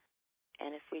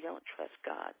 and if we don't trust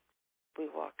God, we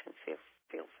walk in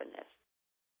fearfulness.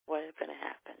 What is going to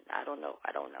happen? I don't know.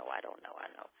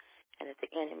 And if the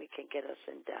enemy can get us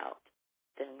in doubt,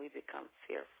 then we become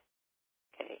fearful.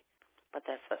 Okay? But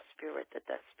that's a spirit,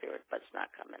 but it's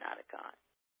not coming out of God.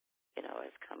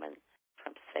 It's coming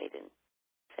from Satan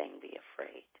saying, be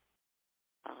afraid.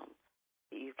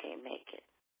 You can't make it.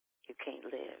 You can't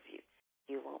live.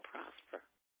 You won't prosper.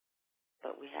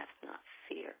 But we have to not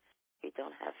fear. We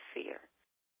don't have fear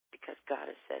because God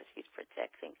says he's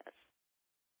protecting us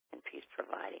and he's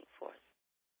providing for us.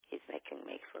 He's making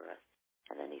for us.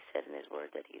 And then he said in his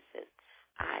word that he says,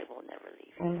 I will never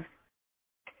leave you.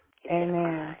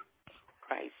 Amen.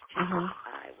 Christ Jesus,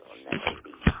 I will never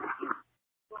leave you.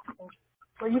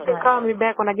 Well, you can call me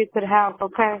back when I get to the house,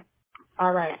 okay?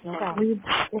 All right. No problem.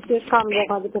 You just call me back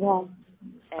when I get to the house.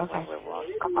 And when we're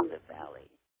walking through the valley,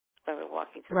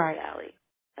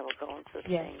 and we're going through the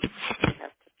things, we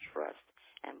have to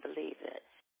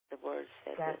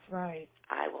That's right.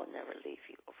 I will never leave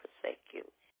you or forsake you.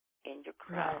 In your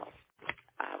crowd,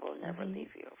 I will never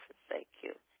leave you or forsake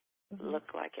you.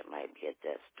 Look like it might be a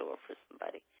death door for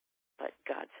somebody, but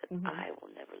God said, I will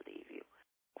never leave you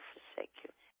or forsake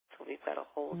you. So we've got to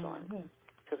hold on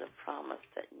to the promise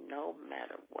that no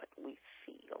matter what we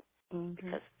feel,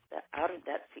 because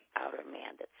that's the outer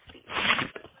man that feels.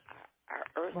 Our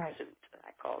earth suit,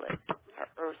 I call it, our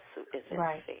earth suit isn't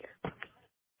fair,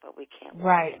 but we can't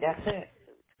walk in that's it.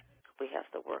 suit. We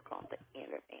have to work on the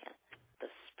inner man, the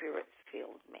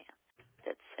spirit-filled man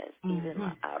that says, even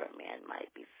my outer man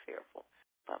might be fearful,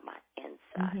 but my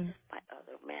inside, my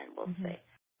other man will say,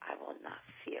 I will not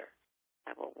fear.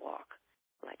 I will walk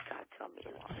like God told me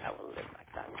to walk. I will live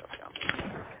like God told me to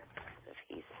live. If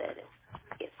he said it,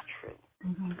 it's true.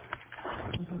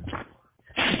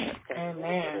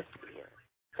 Amen.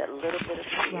 That little bit of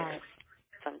fear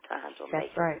sometimes will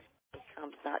make it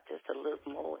becomes not just a little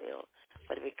molehill,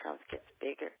 but it gets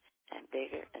bigger and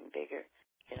bigger and bigger,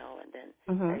 and then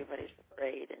everybody's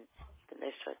afraid, and then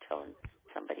they start telling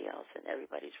somebody else, and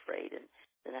everybody's afraid, and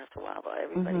then after a while,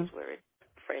 everybody's worried,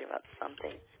 afraid about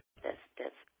something that's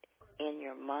in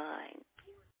your mind,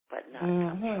 but not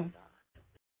coming from God.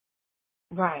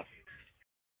 Right.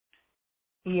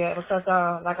 Yeah, because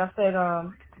like I said,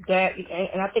 that,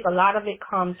 and I think a lot of it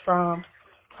comes from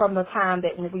the time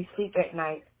that when we sleep at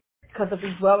night. Because if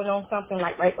we dwell on something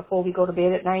like right before we go to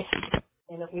bed at night,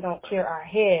 and if we don't clear our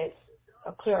heads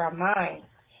or clear our minds,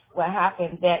 what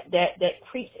happens that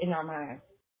creeps in our mind.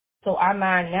 So our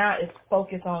mind now is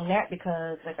focused on that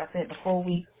because, like I said, before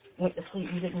we went to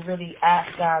sleep, we didn't really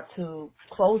ask God to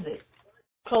close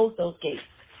those gates.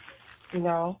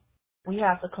 We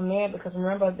have to command, because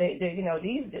remember the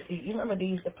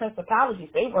principalities,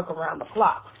 they work around the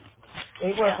clock.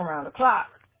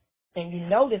 And you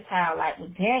notice how, like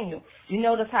with Daniel,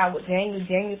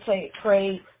 Daniel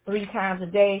prayed 3 times a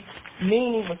day,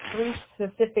 meaning with 3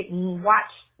 specific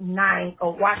watch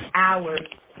hours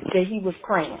that he was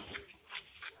praying.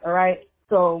 All right.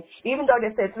 So even though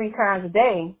they said 3 times a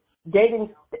day, they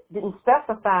didn't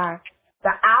specify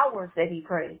the hours that he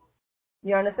prayed.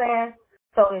 You understand?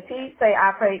 So if he say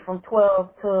I prayed from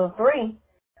 12 to 3,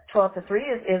 12 to 3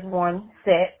 is one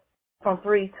set. From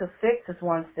 3 to 6 is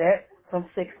one set. From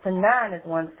 6 to 9 is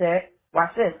one set.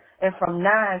 Watch this. And from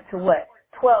 9 to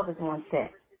 12 is one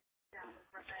set.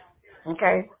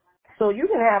 Okay? So you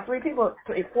can have 4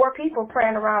 people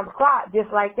praying around the clock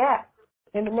just like that.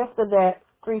 In the midst of that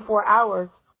 3-4 hours,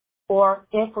 or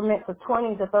increments of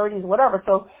 20s or 30s, whatever.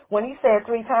 So when he said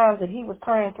 3 times that he was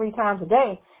praying 3 times a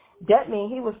day, that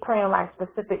means he was praying like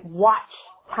specific watch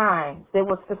times. There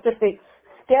were specific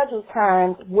scheduled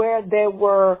times where there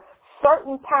were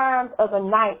certain times of the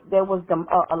night there was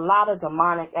a lot of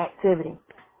demonic activity.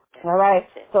 All right?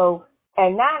 So at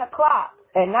 9 o'clock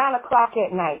at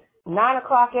night,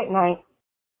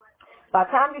 by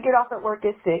the time you get off at work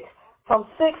at 6, from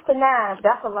 6 to 9,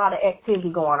 that's a lot of activity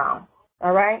going on.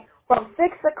 All right? From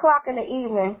 6 o'clock in the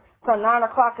evening to 9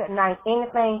 o'clock at night,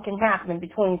 anything can happen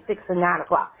between 6 and 9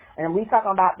 o'clock. And we're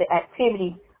talking about the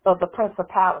activity of the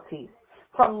principalities.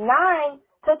 From 9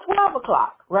 to 12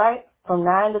 o'clock, right? From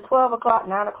 9 to 12 o'clock,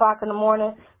 9 o'clock in the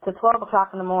morning to 12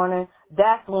 o'clock in the morning,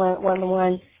 that's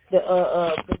when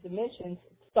the dimensions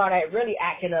start really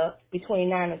acting up between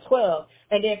 9 and 12.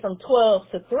 And then from 12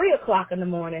 to 3 o'clock in the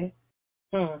morning,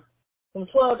 from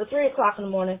 12 to 3 o'clock in the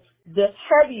morning, the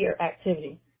heavier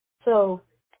activity. So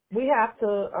we have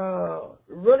to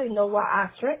really know where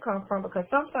our strength comes from, because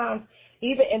sometimes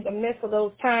even in the midst of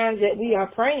those times that we are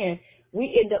praying,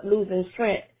 we end up losing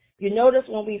strength. You notice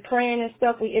when we praying and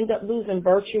stuff, we end up losing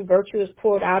virtue. Virtue is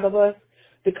poured out of us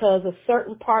because of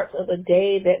certain parts of the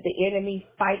day that the enemy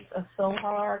fights us so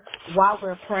hard while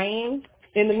we're praying,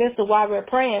 in the midst of while we're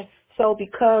praying. So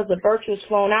because the virtue is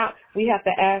flown out, we have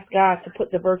to ask God to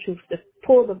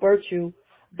pull the virtue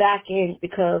back in,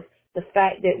 because the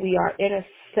fact that we are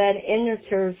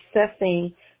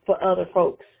intercessing for other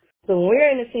folks. So when we're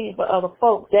interceding for other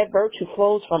folks, that virtue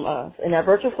flows from us. And that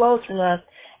virtue flows from us.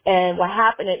 And what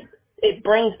happened, it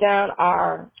brings down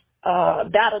our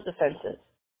battle defenses.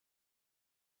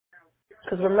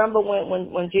 Because remember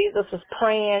when Jesus was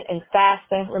praying and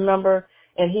fasting, remember,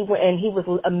 and he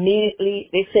was immediately,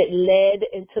 they said, led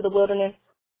into the wilderness.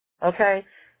 Okay?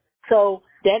 So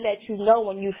that lets you know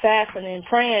when you fasting and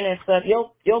praying and stuff,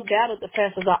 your battle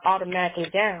defenses are automatically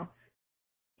down.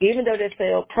 Even though they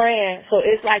say praying, so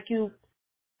it's like you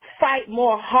fight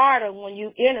more harder when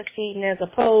you interceding as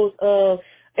opposed of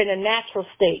in a natural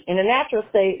state. In a natural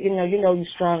state, you know you're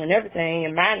strong and everything,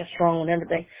 your mind is strong and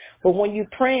everything. But when you're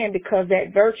praying, because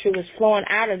that virtue is flowing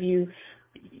out of you,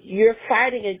 you're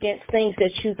fighting against things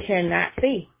that you cannot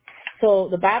see. So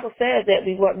the Bible says that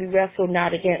we wrestle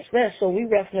not against flesh. So we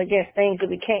wrestle against things that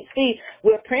we can't see.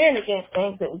 We're praying against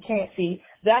things that we can't see.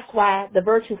 That's why the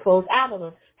virtue flows out of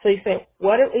us. So he said,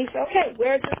 he said, okay,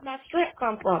 where does my strength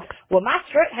come from? Well, my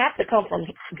strength has to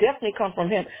definitely come from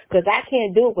him, because I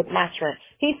can't do it with my strength.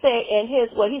 He said he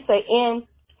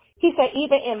said,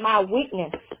 even in my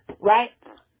weakness, right?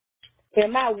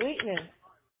 In my weakness,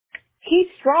 he's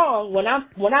strong when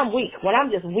I'm weak. When I'm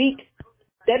just weak,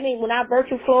 that means when our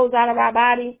virtue flows out of our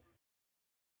body,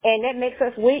 and that makes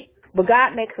us weak, but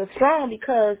God makes us strong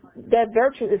because that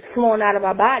virtue is flowing out of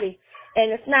our body. And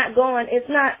it's not going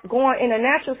in a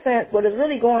natural sense, but it's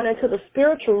really going into the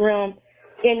spiritual realm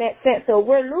in that sense. So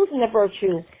we're losing the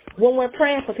virtue when we're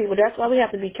praying for people. That's why we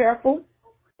have to be careful.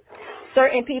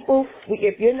 Certain people,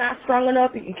 if you're not strong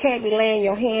enough, you can't be laying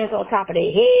your hands on top of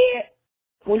their head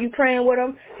when you're praying with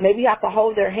them. Maybe you have to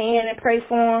hold their hand and pray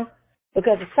for them,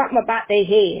 because it's something about their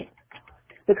head.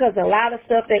 Because a lot of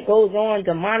stuff that goes on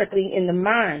demonically in the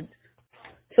mind.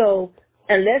 So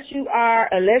unless you are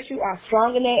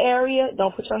strong in that area,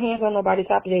 don't put your hands on nobody's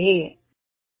top of their head.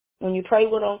 When you pray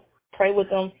with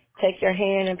them, take your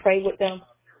hand and pray with them,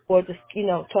 or just,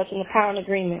 touching the power in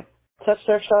agreement. Touch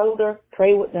their shoulder,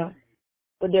 pray with them.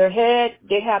 With their head,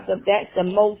 that's the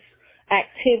most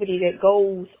activity that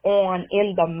goes on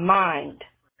in the mind.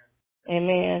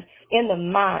 Amen. In the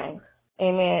mind.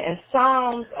 Amen. And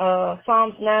Psalms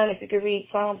 9, if you could read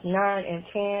Psalms 9 and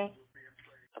 10.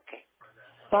 Okay.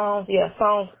 Psalms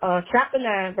chapter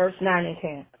 9, verse 9 and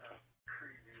 10.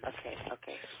 Okay.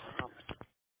 Chapter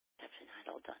 9,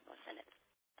 hold on, what's in it?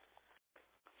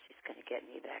 She's going to get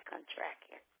me back on track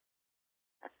here.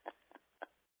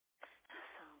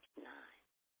 Psalms 9.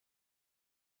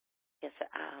 Yes,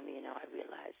 I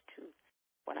realized, too,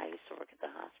 when I used to work at the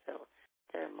hospital,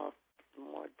 there are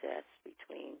more deaths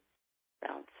between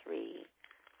around 3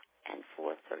 and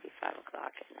 4:30, 5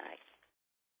 o'clock at night.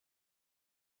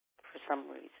 For some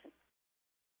reason.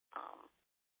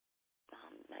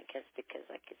 I guess because,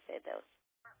 like I said, there was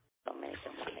so many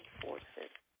demonic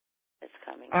forces that's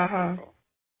coming at people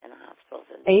in the hospitals.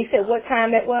 And you said what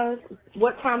time that was?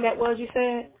 What time that was, you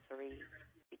said? 3,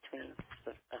 between,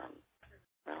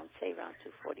 around 2:45 to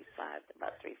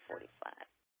about 3:45.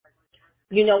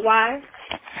 You know why?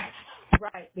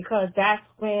 Right, because that's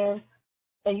when,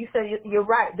 and you said you're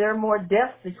right, there are more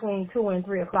deaths between 2 and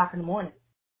 3 o'clock in the morning.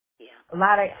 Yeah. A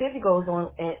lot of activity goes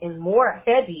on and more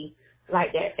heavy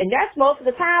like that. And that's most of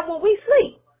the time when we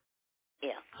sleep.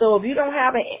 Yeah. So if you don't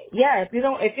have if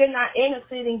you're not in the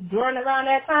city during around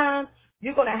that time,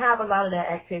 you're going to have a lot of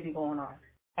that activity going on.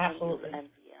 Absolutely. And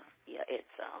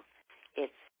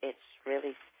it's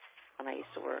really, when I used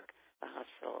to work at the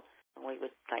hospital, and we would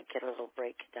get a little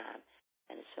break time,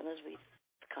 and as soon as we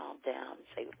calmed down and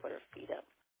say we put our feet up,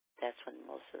 that's when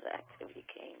most of the activity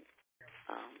came.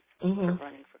 For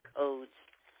running for codes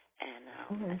and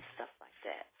stuff like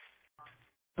that.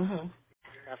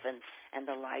 Stuff and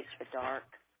the lights were dark,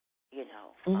 and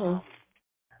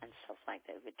stuff like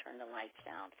that. We'd turn the lights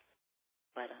down,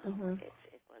 but it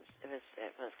was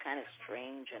kind of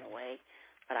strange in a way,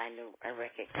 but I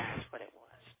recognized what it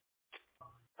was.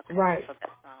 Okay, right. So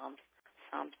that's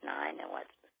Psalms 9 and what?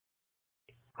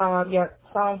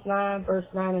 Psalms 9, verse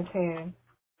 9 and 10.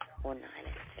 9 and 10.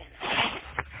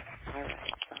 All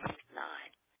right, Psalms 9,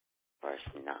 verse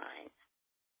 9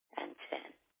 and 10.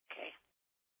 Okay,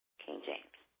 King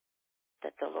James.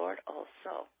 That the Lord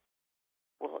also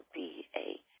will be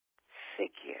a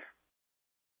figure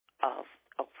of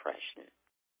oppression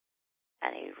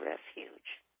and a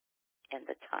refuge in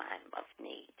the time of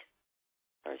need.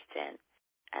 Verse 10,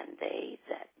 and they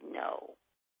that know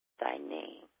thy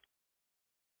name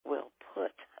will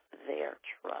put their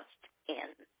trust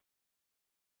in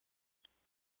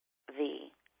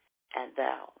thee, and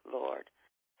thou, Lord,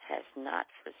 hast not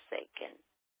forsaken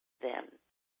them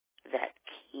that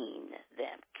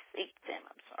seek them.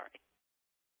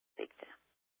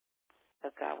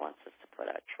 But God wants us to put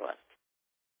our trust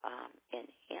in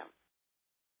Him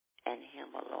and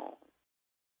Him alone,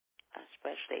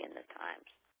 especially in the times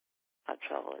of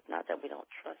trouble. It's not that we don't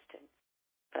trust Him,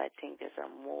 but I think there's a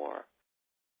more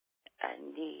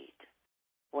need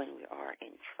when we are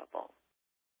in trouble.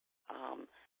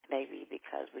 Maybe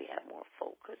because we have more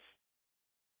focus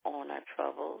on our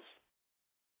troubles,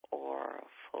 or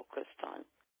focused on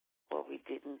what we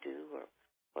didn't do or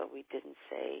what we didn't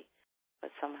say.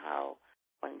 But somehow,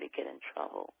 when we get in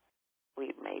trouble,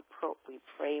 we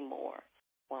pray more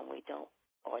when we don't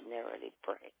ordinarily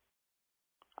pray,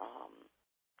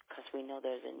 because we know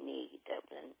there's a need,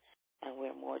 and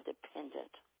we're more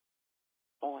dependent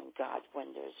on God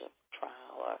when there's a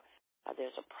trial or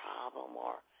there's a problem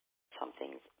or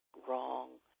something's wrong,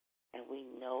 and we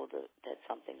know that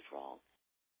something's wrong,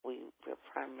 we're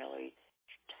primarily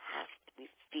we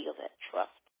feel that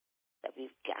trust that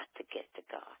we've got to get to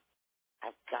God.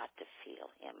 I've got to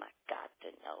feel Him. I've got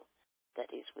to know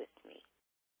that He's with me,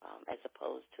 as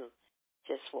opposed to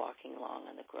just walking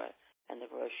along in the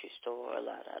grocery store, or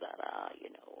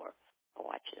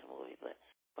watching a movie. But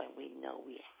when we know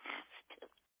we have to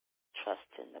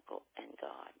trust in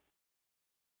God,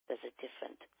 there's a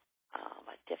different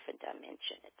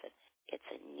dimension.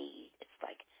 It's a need. It's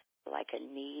like a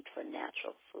need for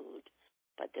natural food,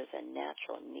 but there's a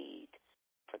natural need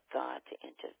for God to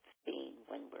intervene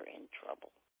when we're in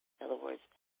trouble. In other words,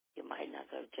 you might not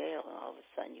go to jail, and all of a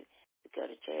sudden you go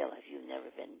to jail. If you've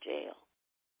never been in jail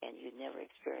and you've never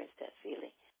experienced that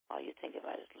feeling, all you think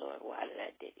about is, Lord, why did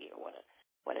I did here?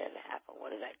 Whatever happened?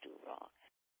 What did I do wrong?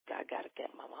 God got to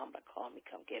get my mom to call me,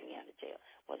 come get me out of jail.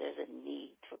 Well, there's a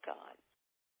need for God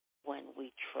when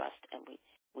we trust and we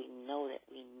know that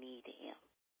we need Him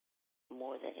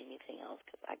more than anything else,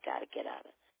 because I got to get out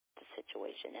of the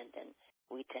situation. And then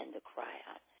we tend to cry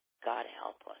out, God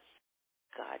help us.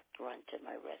 God run to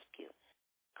my rescue.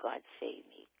 God save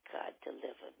me. God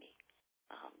deliver me.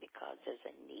 Because there's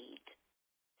a need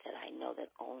that I know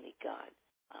that only God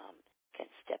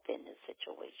can step in this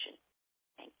situation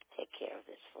and take care of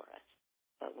this for us.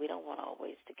 But we don't want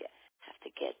always have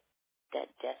to get that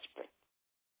desperate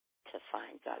to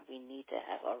find God. We need to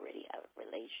already have a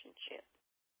relationship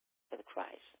with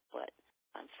Christ. But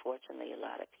unfortunately, a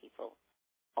lot of people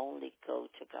only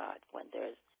go to God when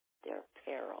they're in a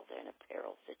peril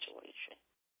situation.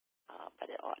 But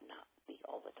it ought not be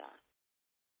all the time.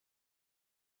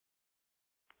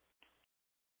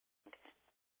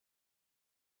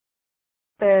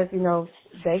 Says,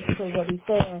 basically what he's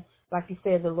saying, like you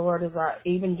said, the Lord is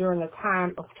even during the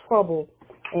time of trouble,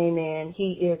 amen,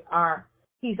 He's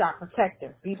our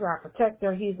protector. He's our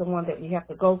protector. He's the one that we have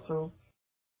to go through.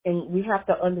 And we have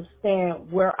to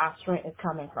understand where our strength is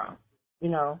coming from,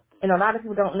 And a lot of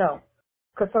people don't know.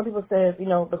 Because some people say,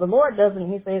 but the Lord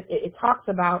doesn't. He says it talks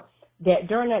about that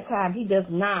during that time He does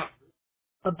not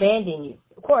abandon you.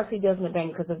 Of course He doesn't abandon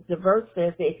you, because the verse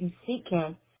says that if you seek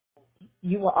Him,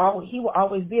 He will always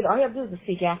be there. All you have to do is to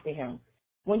seek after Him.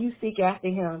 When you seek after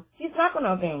Him, He's not going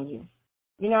to abandon you.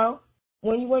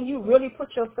 When you really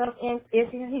put yourself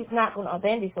into Him, He's not going to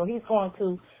abandon you. So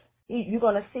you're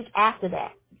going to seek after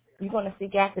that. You're going to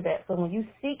seek after that. So when you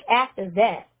seek after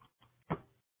that,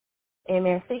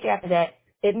 amen, seek after that,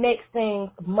 it makes things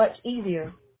much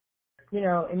easier.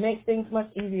 It makes things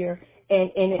much easier,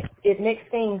 and it makes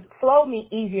things flow me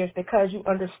easier because you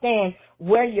understand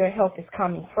where your help is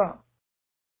coming from.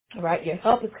 Right? Your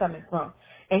help is coming from.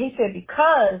 And He said,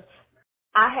 because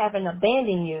I haven't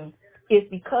abandoned you, it's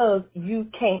because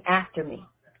you came after me.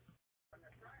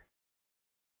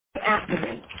 After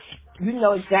me. You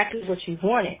know exactly what you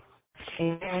wanted.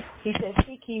 And He said,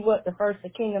 seek ye what? The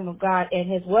kingdom of God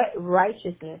and His what?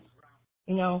 Righteousness.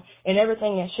 And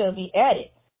everything that shall be added.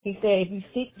 He said, if you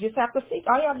seek, just have to seek.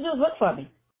 All you have to do is look for me.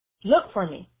 Look for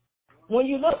me. When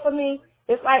you look for me,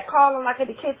 it's like calling, like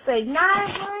the kids say,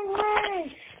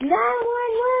 911.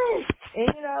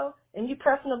 911, and you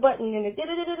pressing the button, and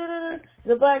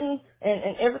the button,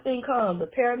 and everything comes. The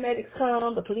paramedics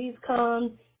come, the police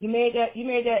come. You made that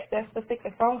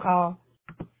specific phone call.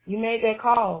 You made that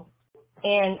call,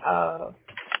 and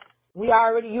you're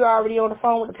already on the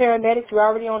phone with the paramedics. You're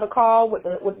already on the call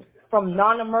from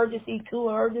non-emergency to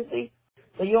emergency.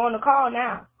 So you're on the call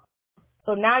now.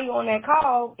 So now you're on that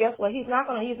call. Guess what? He's not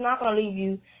gonna leave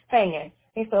you hanging.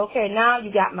 He said, okay, now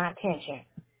you got my attention.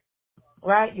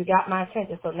 Right? You got my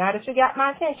attention. So now that you got my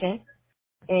attention,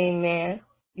 amen,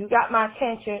 you got my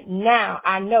attention. Now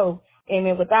I know,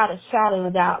 amen, without a shadow of a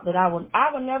doubt that I will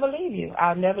never leave you.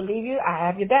 I'll never leave you. I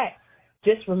have your back.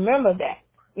 Just remember that,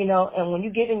 and when you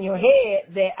get in your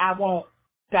head that I won't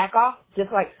back off,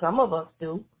 just like some of us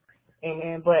do,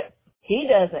 amen, but He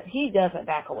doesn't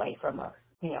back away from us,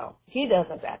 He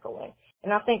doesn't back away.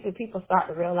 And I think that people start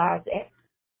to realize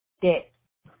that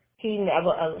He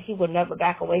will never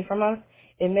back away from us.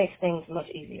 It makes things much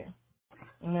easier.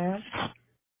 Amen.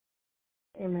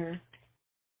 Amen.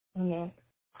 Amen.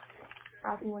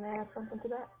 Pop, you want to add something to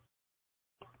that?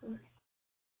 You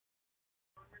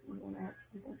want to add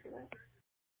something to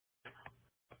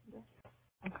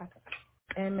that? Okay.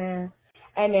 Amen.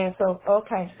 Amen. So,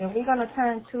 okay. And we're going to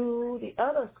turn to the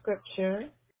other scripture.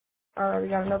 We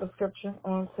got another scripture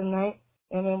on tonight.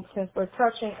 And then since we're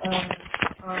touching on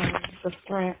the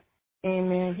strength,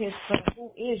 amen, His strength,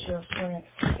 who is your strength?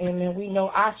 Amen. We know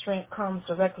our strength comes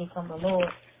directly from the Lord.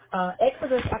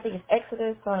 Exodus, I think it's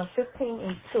Exodus 15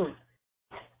 and 2.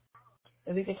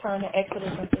 If we could turn to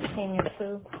Exodus 15 and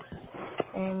 2.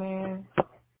 Amen.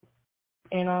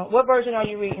 And what version are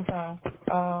you reading from?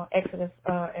 Exodus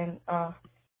and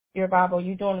your Bible.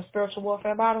 You doing the spiritual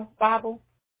warfare Bible?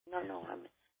 No,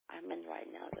 I'm in right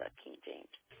now the King James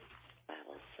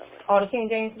Bible. Oh, the King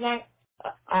James tonight?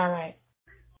 All right.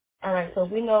 So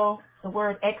we know the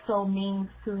word exo means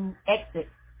to exit,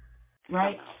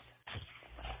 right?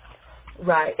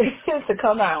 Right. To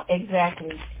come out,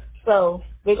 exactly. So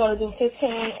we're going to do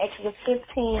 15, Exodus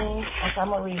 15. So I'm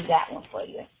going to read that one for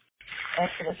you.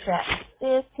 Exodus chapter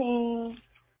 15,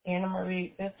 and I'm going to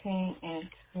read 15 and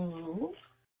 2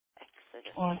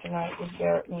 on tonight. Just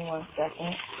bear with me 1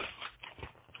 second.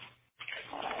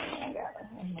 I got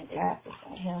my glasses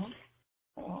on him.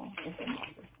 All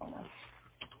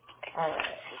right.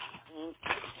 15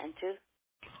 and 2?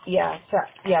 Yeah,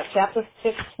 chapter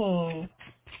 15,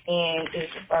 and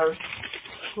it's verse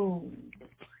 2.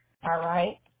 All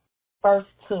right? Verse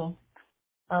 2.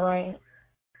 All right?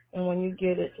 And when you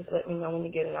get it, just let me know when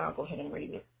you get it. I'll go ahead and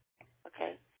read it.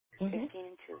 Okay. 15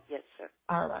 and 2. Yes, sir.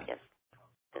 All right. Yes.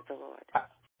 To the Lord.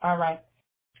 All right.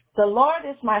 The Lord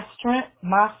is my strength,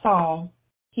 my song.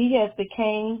 He has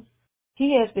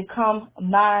become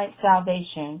my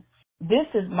salvation. This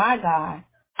is my God.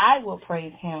 I will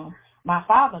praise him. My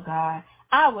Father God,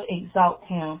 I will exalt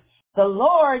him. The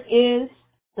Lord is,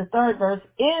 the third verse,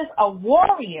 is a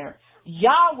warrior.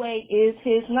 Yahweh is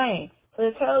his name. So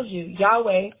it tells you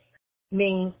Yahweh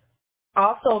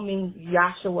also means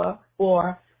Yahshua,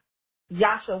 or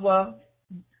Yahshua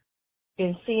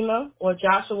ben Sema, or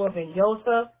Joshua ben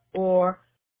Yosef, or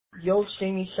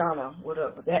Yoshimi Shama,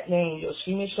 whatever that name,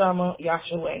 Yoshimi Shama,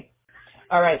 Yahshua.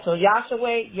 All right, so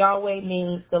Yahweh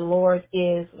means the Lord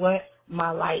is what?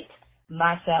 My light,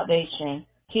 my salvation.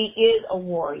 He is a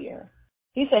warrior.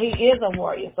 He said he is a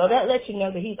warrior. So that lets you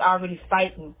know that he's already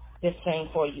fighting this thing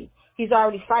for you. He's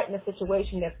already fighting the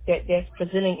situation that's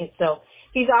presenting itself.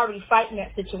 He's already fighting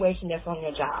that situation that's on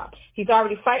your job. He's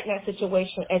already fighting that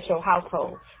situation at your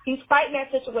household. He's fighting that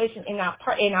situation in our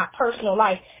personal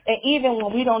life. And even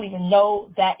when we don't even know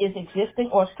that is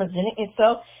existing or is presenting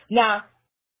itself. Now,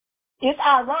 it's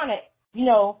ironic,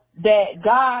 that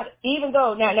God, even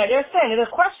though, now they're saying, the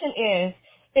question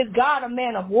is God a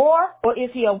man of war, or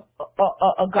is he a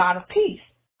God of peace?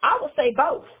 I would say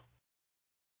both.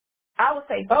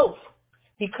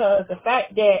 Because the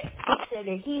fact that he said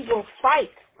that he will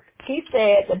fight, he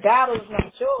said the battle is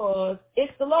not yours,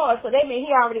 it's the Lord. So that means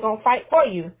he already going to fight for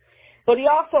you. But he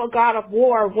also a God of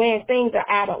war when things are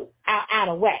out of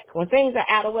whack. When things are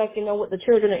out of whack, with the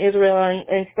children of Israel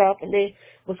and stuff, and they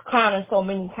was clowning so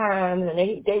many times, and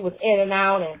they was in and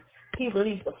out, and he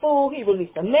released the food, he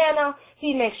released the manna,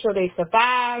 he made sure they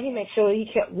survived, he made sure he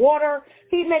kept water,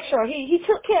 he made sure he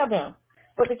took care of them.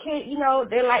 But the kids,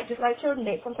 they're just like children.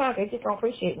 Sometimes they just don't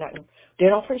appreciate nothing. They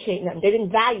don't appreciate nothing. They didn't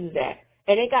value that.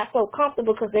 And they got so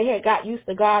comfortable because they had got used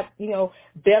to God,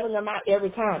 bailing them out every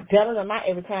time.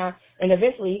 And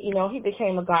eventually, he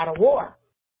became a God of war,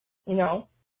 and a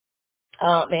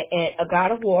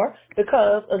God of war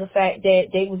because of the fact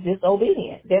that they was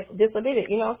disobedient.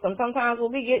 Sometimes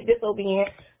when we get disobedient,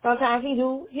 sometimes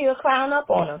he'll clown up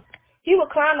on us. He will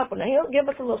clown up on us. He'll give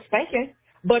us a little spanking,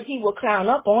 but he will clown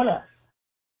up on us.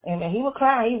 And then he will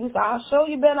clown. He will say, I'll show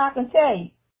you better, I can tell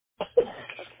you.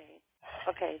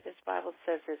 Okay, this Bible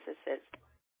says this. It says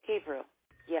Hebrew,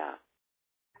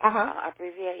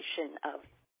 abbreviation of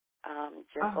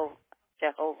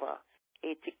Jehovah,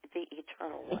 the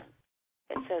Eternal One.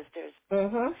 It says there's 7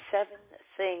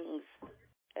 things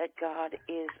that God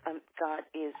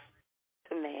is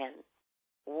to man.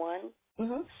 1,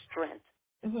 strength.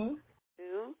 2,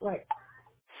 right.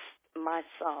 My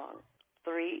song.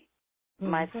 3,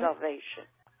 my salvation.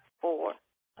 4,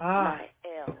 my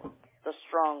El, the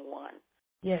strong one.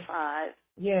 Yes. 5,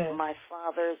 my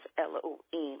father's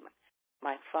Elohim,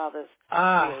 my father's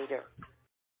creator.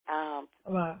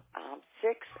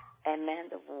 6, a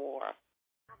man of war.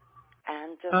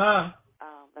 And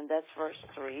that's verse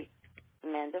 3,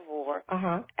 man of war.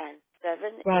 And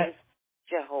 7 is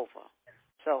Jehovah.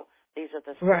 So these are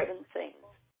the 7 things.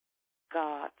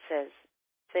 God says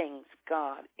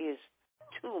God is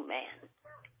to man.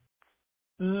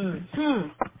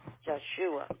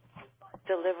 Joshua,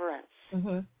 deliverance,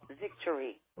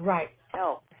 victory,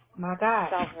 help, my God,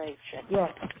 salvation,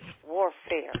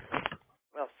 warfare,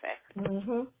 welfare.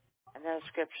 And there are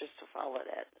scriptures to follow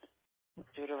that.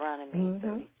 Deuteronomy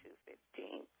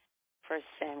 32:15, 1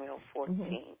 Samuel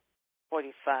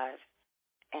 14:45,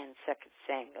 and 2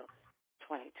 Samuel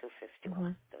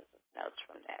 22:51. Those are notes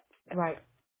from that. Right.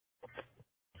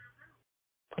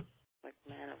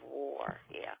 man of war.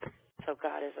 Yeah. So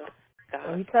God is a God.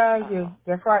 So he tells you,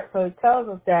 that's right. So he tells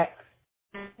us that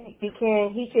he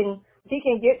can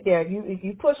get there. If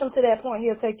you push him to that point,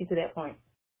 he'll take you to that point.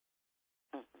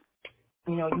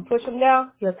 Mm-hmm. You know, you push him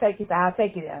down, he'll take you. I'll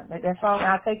take you there. Like that song,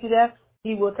 I'll take you there.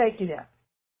 He will take you there.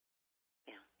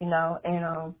 Yeah. You know,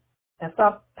 and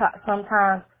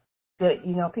sometimes that,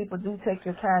 you know, people do take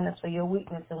your kindness for your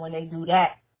weakness, and when they do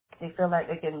that, they feel like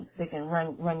they can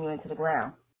run you into the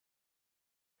ground.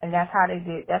 And that's how they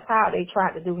did. That's how they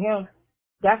tried to do him.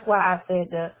 That's why I said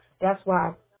that. That's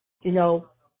why, you know,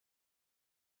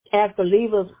 as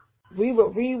believers, we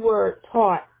were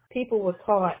taught. Some people were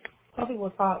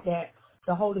taught that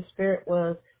the Holy Spirit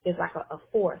is like a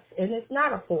force, and it's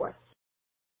not a force.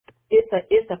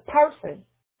 It's a person,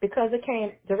 because it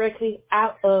came directly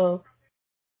out of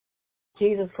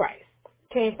Jesus Christ.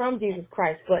 Came from Jesus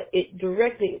Christ, but it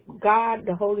directly, God,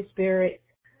 the Holy Spirit,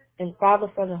 and Father,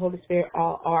 Son, and Holy Spirit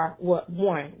all are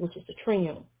one, which is the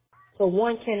triune. So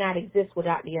one cannot exist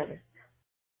without the other.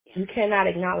 You cannot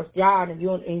acknowledge God and you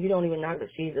don't even acknowledge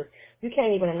Jesus. You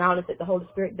can't even acknowledge that the Holy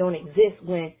Spirit don't exist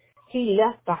when he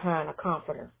left behind a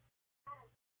comforter.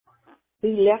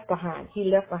 He left behind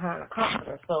a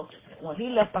comforter. So when he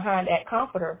left behind that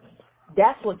comforter,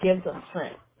 that's what gives us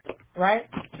strength, right?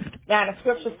 Now the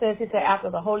scripture says, he said, after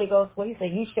the Holy Ghost, well, he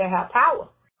said, you shall have power.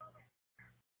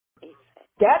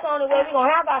 That's the only way we're going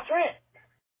to have our strength.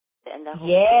 And the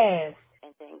yes.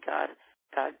 And then God,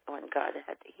 when God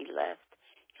he left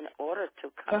in order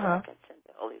to come back and send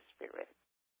the Holy Spirit.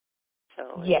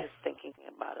 So yes. he's thinking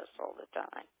about us all the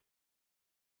time.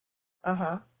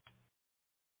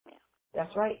 Yeah.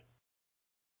 That's right.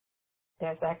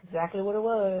 That's exactly what it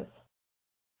was.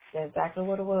 That's exactly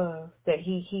what it was. That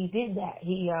he did that.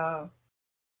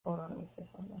 Hold on, let me say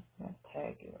something. Let's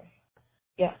tag you right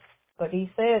here. Yeah. But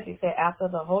he said, after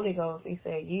the Holy Ghost, he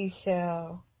said, ye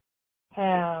shall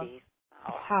have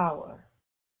power.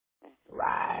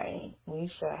 Right.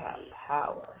 We shall have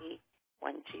power.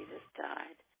 When Jesus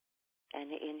died,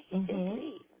 and he didn't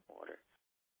leave in order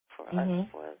for us,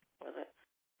 for the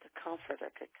Comforter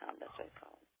could come. That's what it's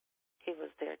called. He was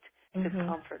there to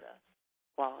comfort us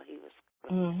while he was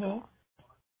gone.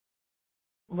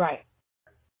 Right.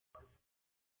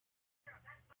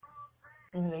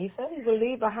 And he said he would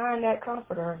leave behind that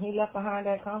Comforter. He left behind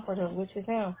that Comforter, which is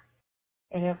him.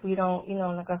 And if we don't, you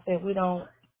know, like I said, we don't,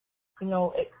 you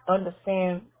know,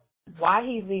 understand why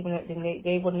he's leaving it, then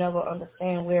they will never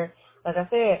understand where, like I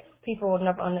said, people will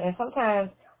never understand. And sometimes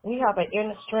we have an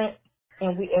inner strength,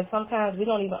 and sometimes we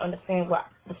don't even understand where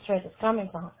the strength is coming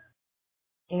from.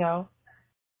 You know,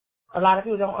 a lot of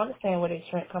people don't understand where their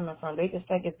strength coming from. They just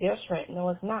think it's their strength. No,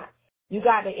 it's not. You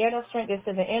got the inner strength. This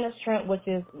is the inner strength, which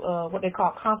is what they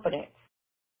call confidence,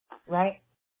 right?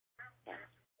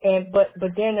 And but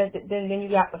then you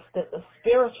got the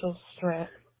spiritual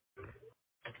strength.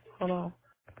 Hold on,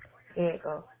 there it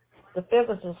goes. The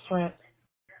physical strength.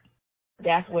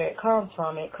 That's where it comes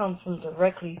from. It comes from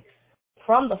directly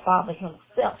from the Father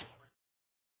himself.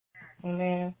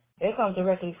 Amen. It comes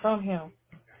directly from him.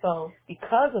 So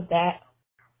because of that,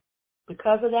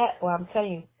 well, I'm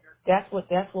telling you, that's where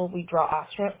we draw our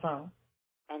strength from.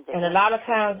 And a lot of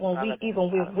times when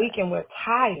we're weak and we're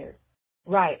tired,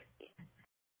 right?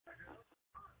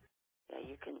 Yeah,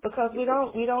 you can. Because we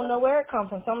don't know where it comes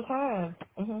from sometimes.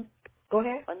 Go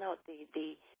ahead. Well, no,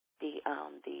 the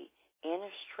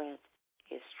inner strength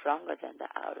is stronger than the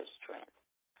outer strength.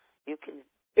 You can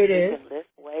lift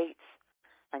weights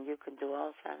and you can do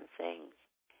all kinds of things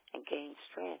and gain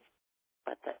strength,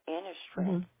 but the inner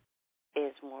strength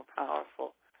is more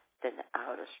powerful than the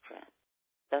outer strength.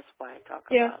 That's why I talk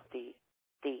about the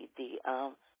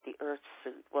earth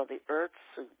suit. Well, the earth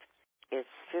suit is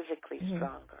physically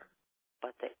stronger,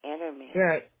 but the inner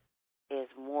man is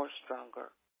more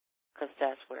stronger because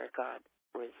that's where God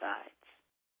resides.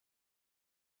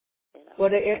 You know?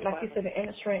 Well, like you said, the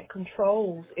inner strength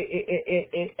controls.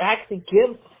 It actually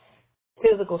gives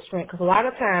physical strength, because a lot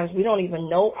of times we don't even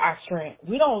know our strength.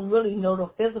 We don't really know our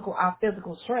physical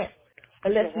strength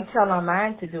unless we tell our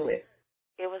mind to do it.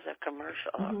 It was a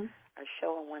commercial, a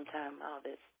show one time.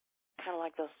 This kind of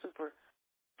like those super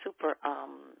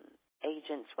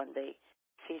agents when they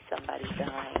see somebody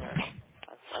dying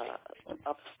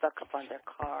or stuck up on their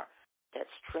car. That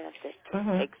strength that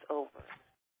takes over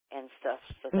and stuff,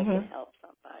 so they can help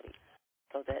somebody.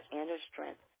 So that inner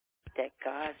strength that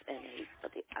God's innate,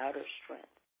 but the outer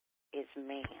strength is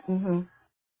man.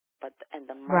 But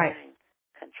the mind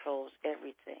controls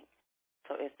everything.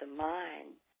 So if the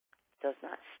mind does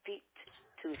not speak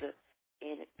to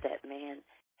that man,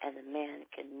 and the man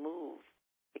can move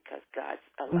because God's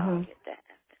allowing it to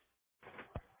happen.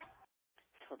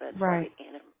 So that's why Right.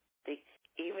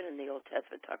 even in the Old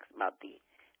Testament talks about the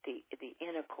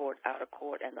inner court, outer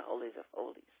court, and the holies of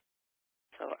holies.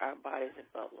 So our bodies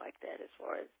are built like that as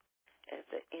far as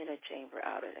the inner chamber,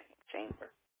 outer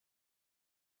chamber.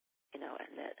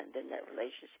 And then that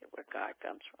relationship where God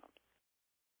comes from.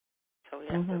 So we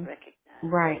have to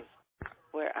recognize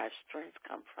where our strength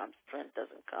comes from. Strength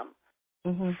doesn't come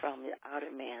from the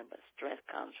outer man, but strength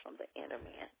comes from the inner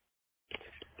man.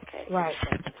 Okay. Right.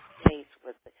 In the case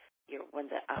with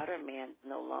when the outer man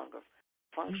no longer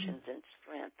functions in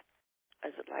strength,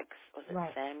 was it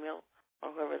Samuel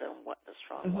or whoever the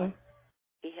strong one?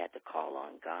 He had to call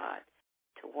on God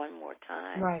to one more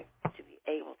time to be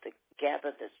able to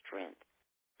gather the strength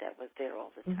that was there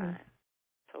all the time.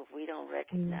 So if we don't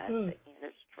recognize the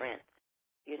inner strength,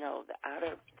 the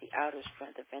outer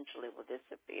strength eventually will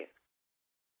disappear.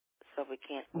 So we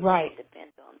can't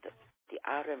depend on the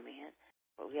outer man,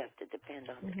 but we have to depend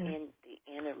on the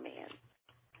inner man.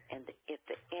 And if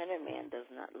the inner man does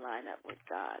not line up with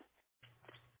God,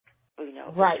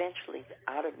 eventually the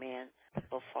outer man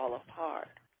will fall apart,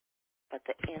 but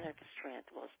the inner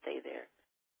strength will stay there,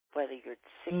 whether you're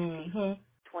 60,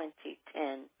 20,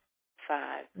 10,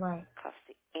 5, because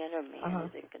the inner man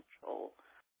is in control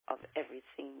of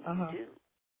everything you do.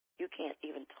 You can't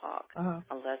even talk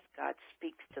unless God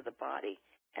speaks to the body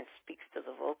and speaks to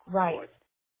the vocal cords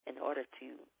in order to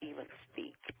even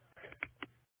speak.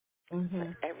 So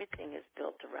everything is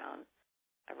built around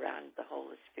the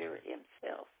Holy Spirit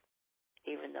Himself,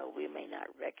 even though we may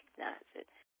not recognize it.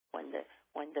 When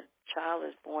the child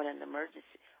is born in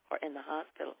emergency or in the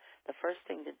hospital, the first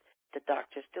thing that the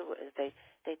doctors do is they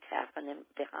tap on them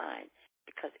behind,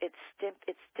 because it's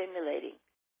stimulating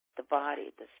the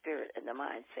body, the spirit, and the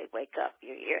mind. Say, wake up,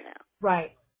 you're here now.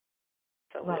 Right.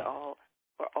 So we're all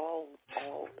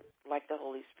like the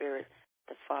Holy Spirit,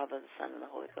 the Father, the Son, and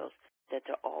the Holy Ghost, that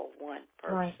they're all one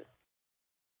person.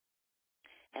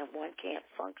 And one can't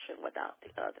function without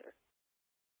the other.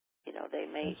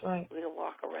 We'll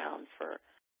walk around for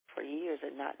years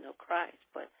and not know Christ,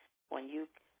 but when you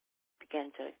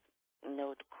begin to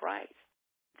know Christ,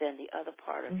 then the other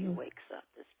part of you wakes up,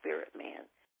 the spirit man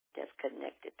that's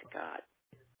connected to God.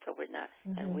 So we're not,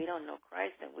 and we don't know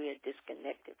Christ, and we are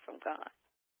disconnected from God.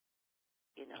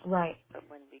 But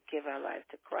when we give our life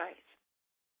to Christ,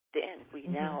 then we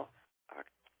now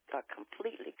are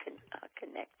completely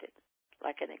connected,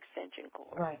 like an extension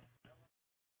cord.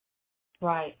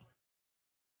 Right.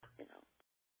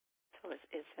 So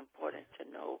it's important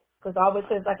to know. Because always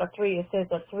says like a three. It says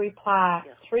a a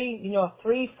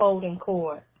three-folding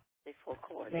cord. Three-fold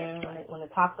cord. Man, that's right. when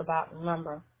it talks about,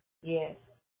 remember,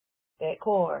 that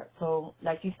cord. So,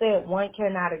 like you said, one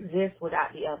cannot exist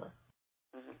without the other.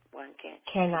 One can't.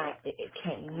 Cannot. It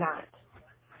cannot.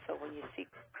 So when you see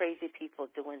crazy people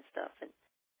doing stuff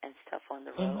and stuff on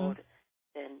the road,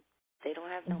 then they don't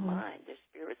have no mind. Their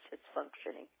spirit's just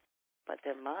functioning, but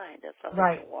their mind, that's how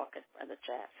they can walk in front of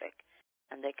traffic,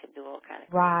 and they can do all kind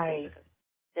of crazy things.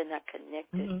 They're not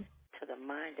connected to the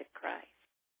mind of Christ.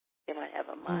 They might have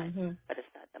a mind, but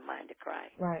it's not the mind of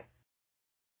Christ. Right.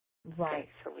 Okay,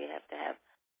 so we have to have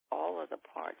all of the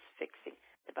parts fixing.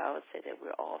 The Bible said that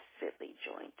we're all fitly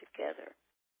joined together.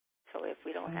 So if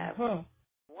we don't have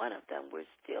one of them, we're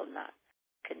still not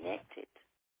connected.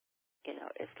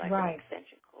 It's like an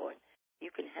extension cord. You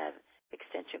can have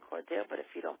extension cord there, but if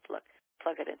you don't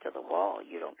plug it into the wall,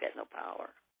 you don't get no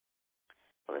power.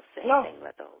 Well, the same thing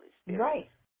with the Holy Spirit.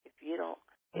 If you're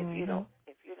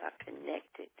not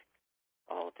connected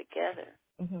all together,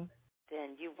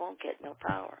 then you won't get no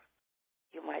power.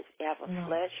 You might have a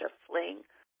flesh or fling,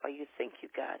 or you think you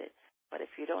got it, but if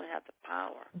you don't have the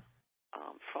power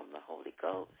from the Holy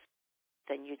Ghost,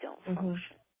 then you don't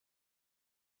function.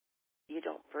 You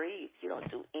don't breathe. You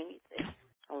don't do anything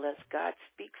unless God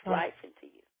speaks life into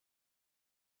you.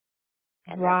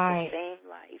 And that's the same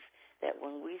life that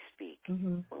when we speak,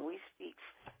 and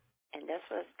that's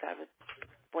what God would,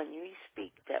 when we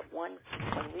speak, when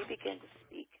we begin to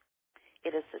speak,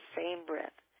 it is the same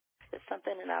breath. There's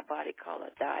something in our body called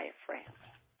a diaphragm,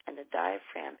 and the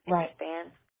diaphragm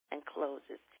expands and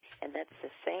closes, and that's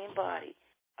the same body,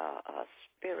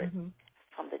 spirit,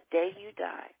 from the day you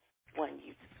die, when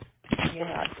you give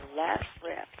out the last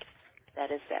breath.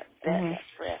 That is that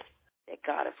breath that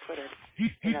God has put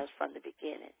in us from the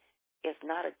beginning. It's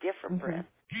not a different breath.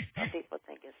 Some people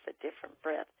think it's a different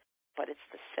breath, but it's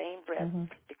the same breath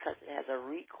because it has a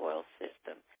recoil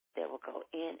system that will go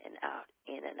in and out,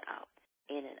 in and out,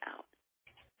 in and out.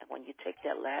 And when you take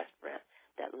that last breath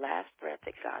that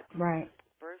God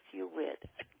birthed you with,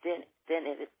 then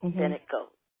it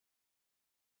goes.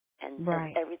 And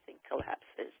everything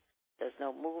collapses. There's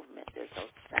no movement. There's no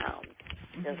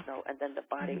and then the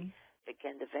body Mhm.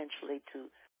 begins eventually to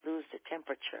lose the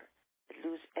temperature,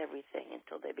 lose everything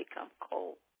until they become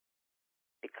cold,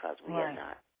 because we are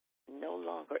Right. no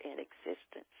longer in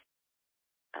existence,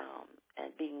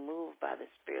 and being moved by the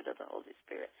Spirit of the Holy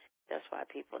Spirit. That's why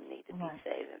people need to be Right.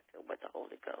 saved and filled with the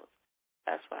Holy Ghost.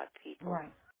 That's why people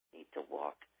Right. need to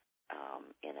walk,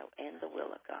 in the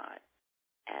will of God,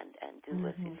 and do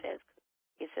as He Mhm. says.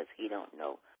 He says He don't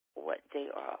know what day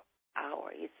or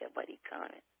hour. He said, but He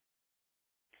counted.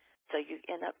 So you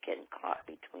end up getting caught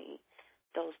between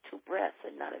those two breaths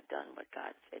and not have done what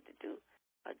God said to do,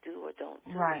 or don't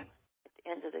do. Right. At the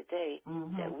end of the day,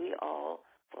 that Mhm. we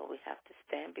have to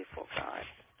stand before God,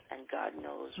 and God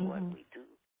knows what Mhm. we do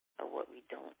or what we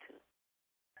don't do.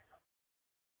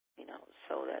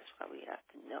 So that's why we have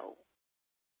to know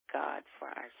God for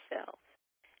ourselves,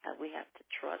 and we have to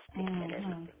trust Him in Mhm.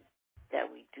 everything that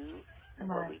we do and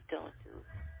what Right. we don't do,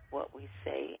 what we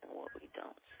say and what we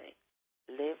don't say.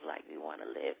 Live like we want to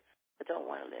live, but don't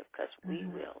want to live, because we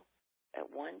Mhm. will. At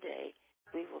one day,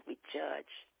 we will be judged,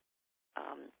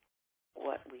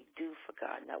 what we do for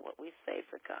God, not what we say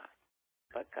for God,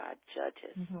 but God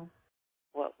judges Mhm.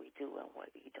 what we do and what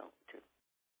we don't do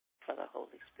for the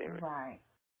Holy Spirit. Right.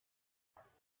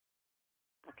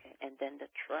 Okay, and then the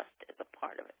trust is a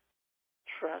part of it.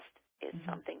 Trust is Mhm.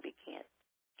 something we can't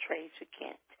trace, we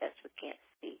can't test, we can't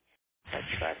see. But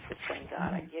trust is saying,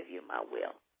 God, I Mhm. give you my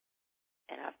will,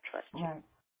 and I trust you. Right.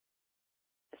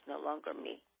 It's no longer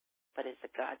me, but it's the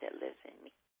God that lives in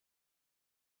me.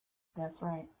 That's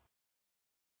right.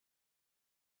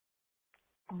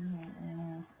 Amen.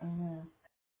 Amen. Amen.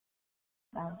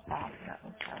 That was powerful. That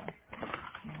was powerful.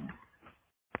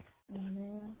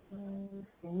 Amen. Amen.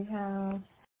 Then you have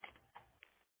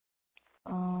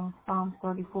Psalm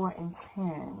 34 and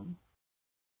 10.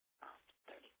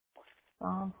 34.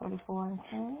 Psalm 34 and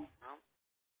 10?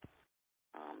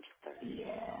 34.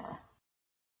 Yeah.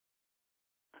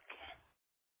 Okay.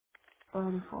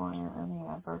 34 and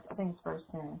I think it's verse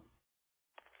 10.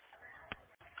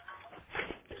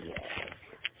 Yeah.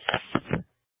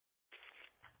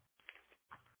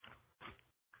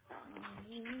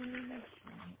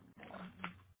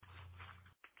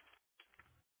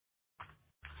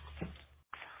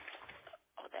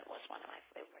 Oh, that was one of my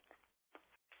favorites.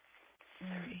 30.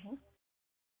 Mm-hmm.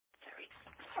 30.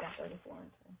 Yeah, 34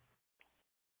 and 10.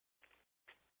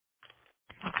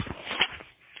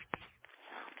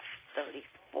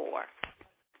 34.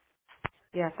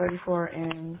 Yeah, 34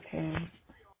 and 10.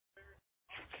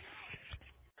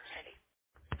 Ready?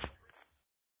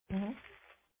 Mm-hmm.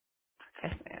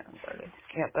 Yes, ma'am. 30.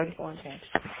 Yeah, 34 and 10.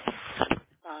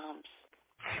 Psalms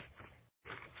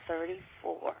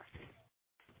 34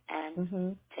 and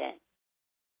Mm-hmm. 10.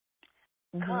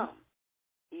 Mm-hmm. Come,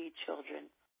 ye children,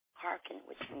 hearken,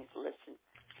 which means listen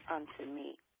unto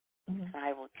me, Mm-hmm. and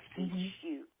I will teach Mm-hmm.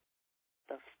 you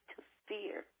to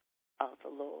fear of the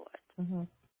Lord. Mm-hmm.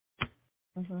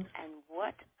 Mm-hmm. And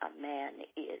what a man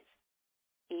is,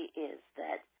 he is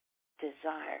that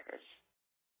desires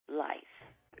life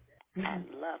and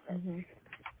loveth Mm-hmm.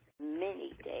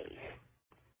 many days,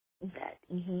 that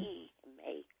Mm-hmm. he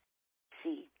may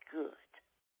see good.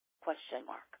 Question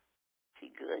mark.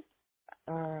 See good?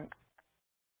 All right.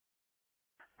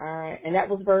 All right. And that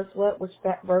was verse what? Which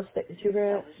verse that you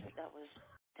read?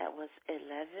 That was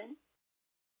 11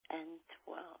 and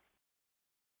 12.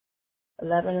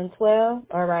 11 and 12.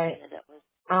 All right. Yeah, that was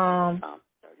Um. Psalm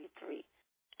 33,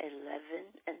 11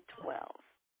 and 12.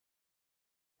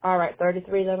 All right.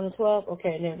 33, 11 and 12.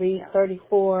 Okay. And then read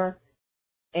 34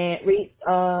 and read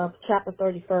chapter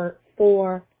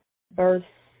 34, verse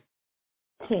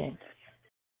 10,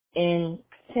 and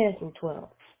 10 through 12.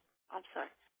 I'm sorry.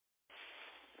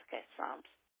 Okay, Psalms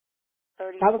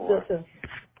That was 34. good too.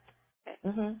 Okay,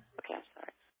 Mhm. okay, I'm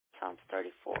sorry. Psalms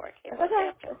 34. Okay, That's what okay.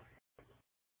 chapter?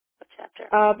 What chapter?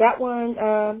 That one.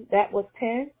 That was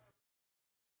 10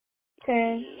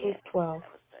 through Yeah, 12.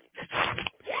 that was 34.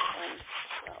 10,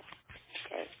 12.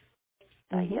 Okay.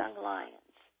 The Mhm. young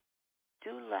lions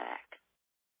do lack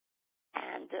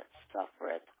and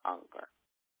suffereth hunger,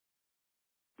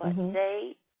 but Mhm.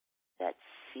 they that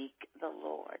seek the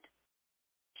Lord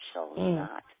shall Mm.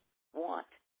 not want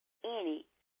any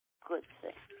good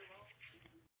thing.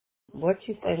 What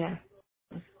you say now?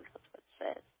 That's what it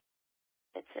says.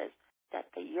 It says that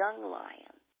the young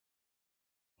lions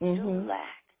do Mhm.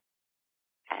 lack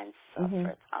and Mhm.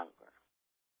 suffereth hunger,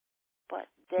 but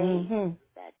they Mhm.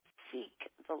 that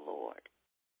seek the Lord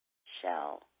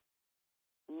shall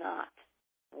not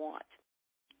want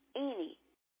any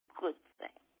good thing.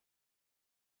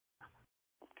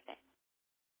 Okay.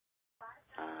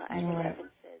 All And right.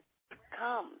 11 says,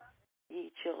 come,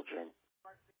 ye children,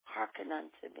 hearken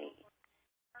unto me,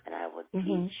 and I will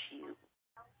Mhm. teach you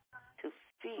to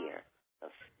fear the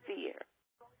fear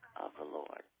of the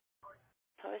Lord.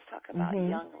 So let's talk about Mhm.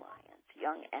 young lions,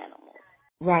 young animals.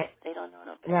 Right. They don't know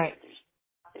no better. Right.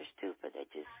 They're stupid. They're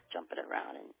just jumping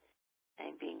around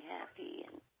and being happy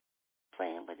and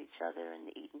playing with each other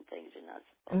and eating things you're not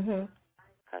supposed to Mhm.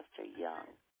 because they're young.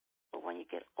 But when you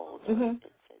get older, Mhm.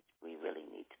 it says we really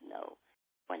need to know.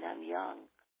 When I'm young,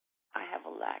 I have a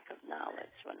lack of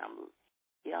knowledge. When I'm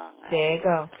young, I have There a you lack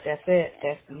go. of That's it. understanding.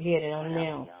 That's you hit it on When the I'm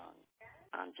nail. young,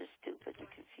 I'm just stupid and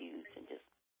confused and just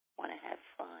want to have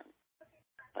fun.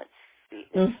 But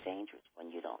it's dangerous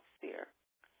when you don't fear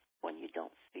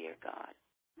God.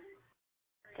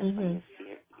 Because when Mhm.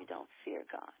 you don't fear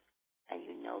God, and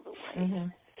you know the way,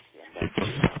 Mhm. you end up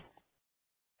in trouble.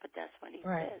 But that's what he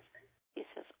Right. says. He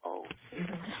says, "Oh, fear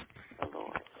the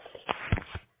Lord."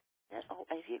 And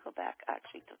if you go back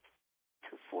actually to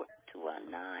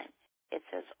 9, it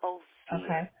says, "Oh, fear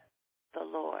Okay. the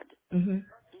Lord, Mhm.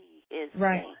 ye his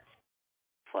Right. saints,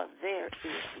 for there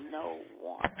is no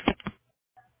want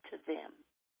to them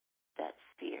that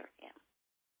fear him."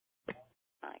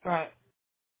 My God. Right.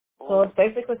 So Oh, it's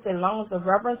basically as long as the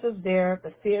reverence is there,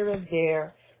 the fear is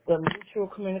there, the mutual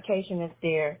communication is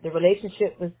there, the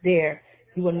relationship is there,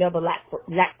 you will never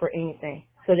lack for anything.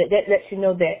 So that lets you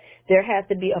know that there has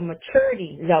to be a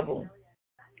maturity level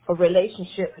of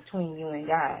relationship between you and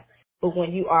God. But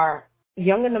when you are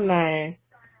young in the mind,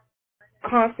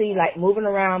 constantly like moving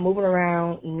around,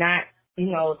 not,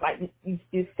 it's like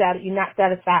you're not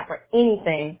satisfied for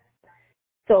anything.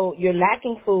 So you're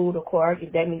lacking food, of course.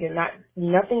 That means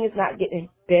nothing is not getting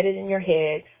embedded in your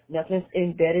head. Nothing's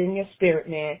embedded in your spirit,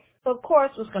 man. So of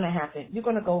course, what's going to happen? You're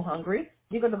going to go hungry.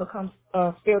 You're going to become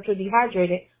spiritually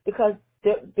dehydrated because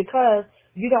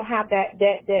you don't have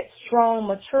that strong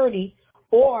maturity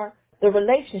or the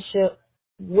relationship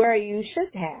where you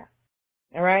should have.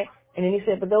 All right. And then he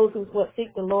said, but those who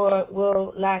seek the Lord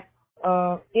will not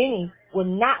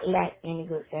lack any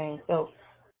good thing. So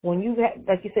when you,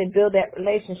 like you said, build that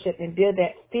relationship and build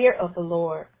that fear of the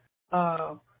Lord,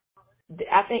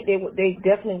 I think they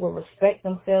definitely will respect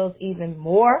themselves even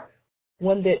more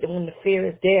when the fear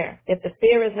is there. If the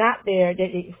fear is not there,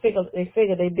 they figure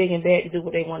they're big and bad to do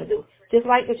what they want to do. Just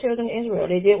like the children of Israel,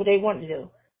 they did what they wanted to do.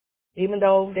 Even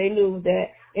though they knew that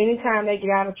anytime they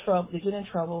get out of trouble, they get in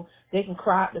trouble, they can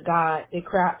cry out to God, they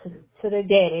cry out to their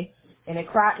daddy, and they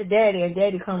cry out to daddy, and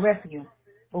daddy come rescue them.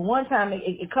 But one time,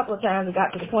 a couple of times, it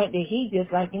got to the point that he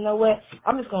just like, you know what,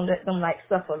 I'm just going to let them like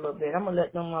suffer a little bit. I'm going to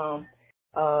let them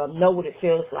know what it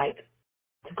feels like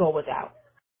to go without.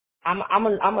 I'm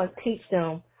gonna teach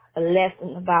them a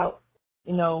lesson about,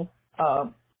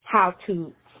 how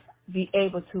to be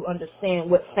able to understand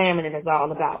what famine is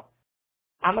all about.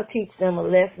 I'm gonna teach them a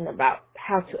lesson about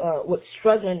how to what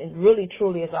struggling is really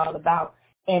truly is all about,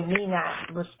 and me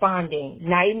not responding.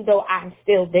 Now, even though I'm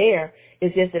still there,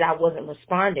 it's just that I wasn't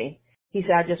responding. He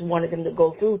said I just wanted them to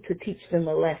go through to teach them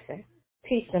a lesson,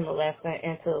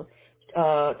 and to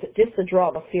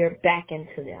draw the fear back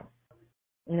into them.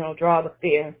 Draw the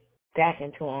fear back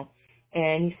into them.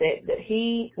 And he said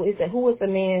that who is the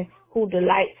man who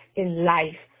delights in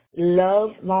life,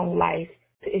 loves long life,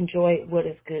 to enjoy what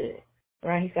is good.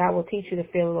 Right? He said, I will teach you to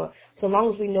fear the Lord. So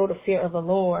long as we know the fear of the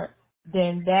Lord,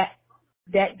 then the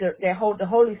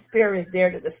Holy Spirit is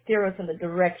there to steer us in the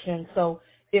direction. So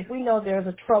if we know there's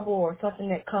a trouble or something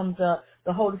that comes up,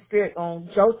 the Holy Spirit on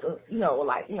Joseph,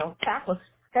 tap us.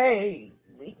 Hey,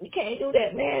 we can't do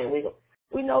that, man.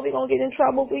 We know we're gonna get in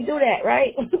trouble if we do that,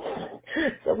 right?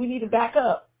 So we need to back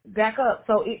up.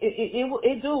 So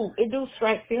it do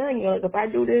strike fear in you. Like, if I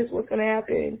do this, what's gonna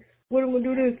happen? What am I gonna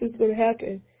do this? What's gonna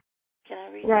happen? can I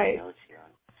read my Right. notes here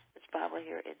on this Bible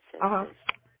here? It says Uh-huh. this.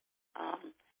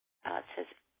 It says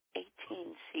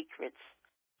 18 secrets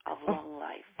of long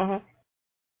life. Uh-huh.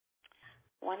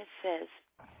 One, it says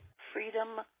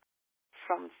freedom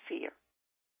from fear.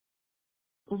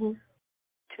 Mhm.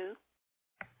 2,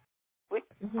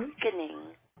 Mhm.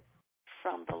 quickening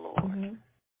from the Lord.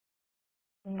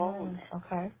 Mhm. Boldness.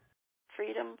 Okay.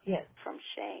 Freedom Yes. from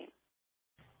shame.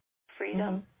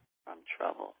 Freedom Mhm. from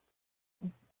trouble.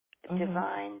 Mhm.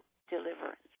 Divine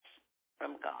deliverance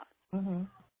from God. Mhm.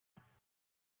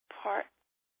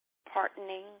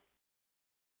 Partaking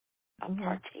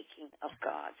Mhm. of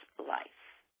God's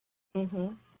life. Mhm.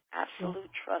 Yes.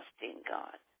 Absolute trust in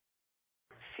God.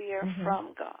 Fear Mhm.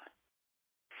 from God.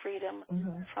 Freedom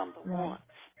Mhm. from the Right. wants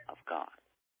of God.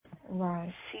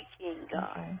 Right. Seeking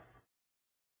God. Okay.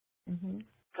 Mhm.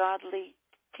 Godly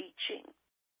teaching.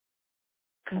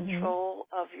 Mhm. Control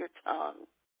of your tongue.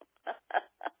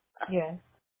 Yes.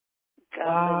 Godliness.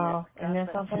 Wow. Isn't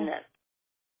that something?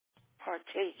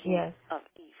 partaking of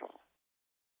evil,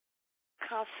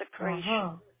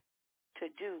 consecration to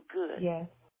do good,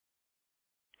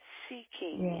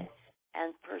 seeking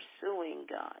and pursuing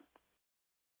God,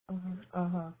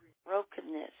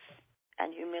 brokenness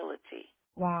and humility,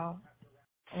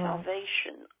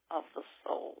 salvation of the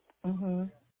soul,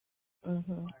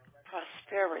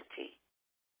 prosperity,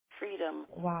 freedom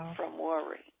from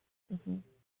worry.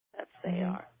 That's they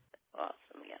are.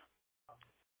 Awesome, yeah.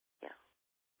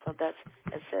 So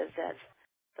it says that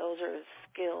those are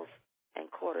skills in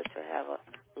order to have a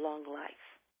long life.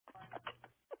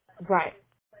 Right.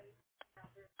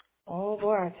 Oh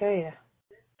boy, I tell you.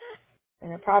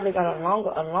 And it probably got a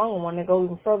longer one that goes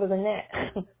even further than that.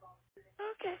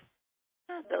 Okay.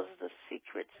 Those are the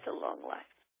secrets to long life.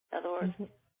 In other words,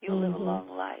 you live a long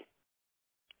life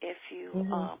if you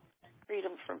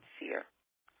freedom from fear.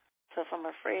 So if I'm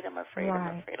afraid all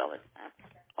the time.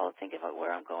 All I think about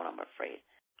where I'm going, I'm afraid.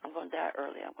 I'm going to die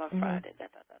early. I'm going to Friday.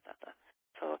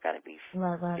 So I got to be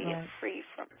free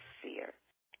from fear.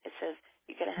 It says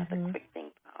you got to have the quickening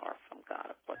power from God,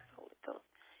 of course, the Holy Ghost.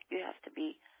 You have to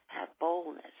have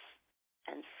boldness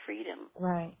and freedom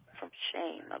from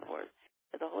shame. In other words,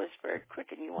 if the Holy Spirit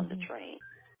quicken you on the train,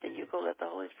 then you go let the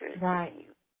Holy Spirit quicken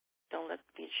you. Don't let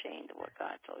be ashamed of what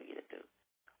God told you to do.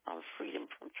 Freedom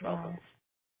from troubles.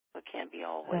 It can't be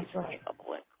always in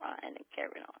trouble and crying and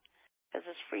carrying on. Because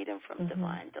it's freedom from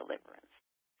divine deliverance.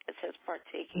 It says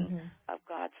partaking of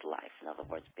God's life. In other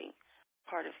words, being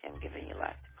part of Him, giving your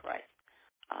life to Christ.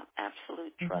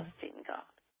 Absolute trust in God.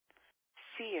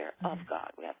 Fear of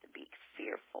God. We have to be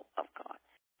fearful of God.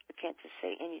 We can't just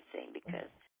say anything because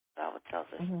the Bible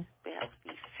tells us we have to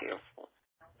be fearful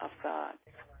of God.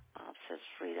 It says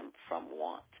freedom from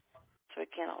want. So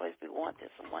it can't always be want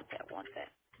this and want that, want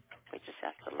that. We just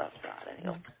have to love God, and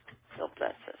He'll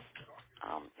bless us.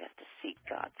 We have to seek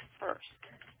God first.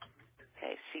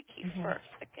 Okay, seek ye first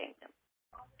the kingdom.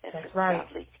 It's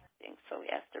godly teaching, so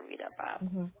we have to read our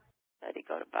Bible. Study,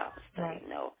 go to Bible study,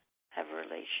 have a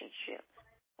relationship.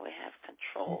 We have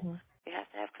control. We have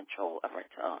to have control of our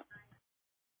tongue.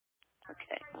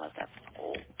 Okay, we must have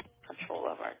full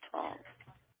control of our tongue.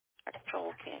 Our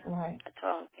tongue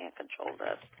can't control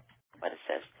us, but it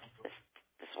says this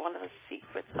one of the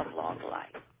secrets of long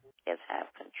life is have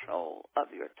control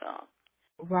of your tongue.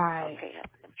 Okay,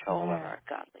 have control of our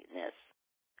godliness.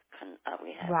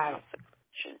 We have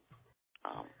consecration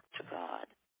to God.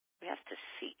 We have to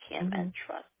seek Him and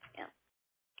trust Him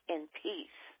in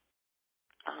peace.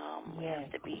 We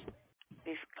have to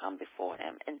come before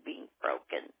Him and being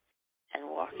broken and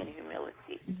walk in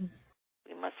humility.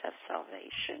 We must have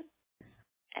salvation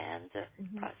and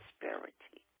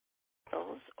prosperity.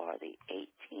 Those are the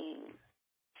 18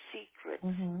 secrets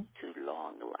to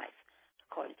long life,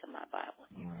 according to my Bible.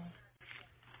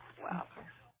 Wow.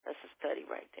 That's a study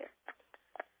right there.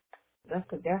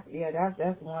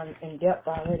 That's one in depth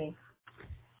already.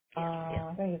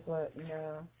 I think it's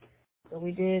so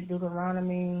we did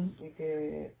Deuteronomy,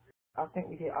 I think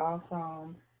we did all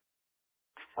Psalms,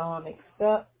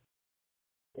 except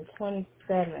the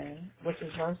 27, which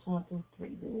is verse 1 through 3.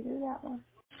 Did we do that one?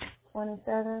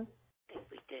 27? I think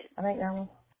we did. I think that one.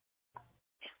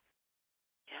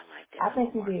 Yeah, I like that. I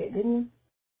think you did, didn't you?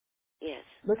 Yes.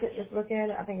 Just look at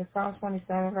it. I think it's Psalm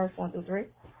 27, verse 1 through 3.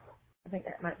 I think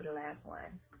that might be the last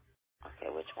one. Okay,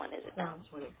 which one is it? Psalm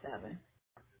 27.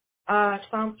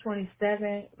 Psalm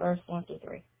 27, verse 1 through 3.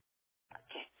 Okay,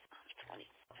 Psalm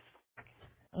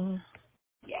 27.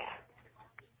 Yeah.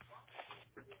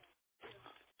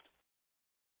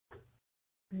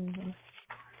 Psalms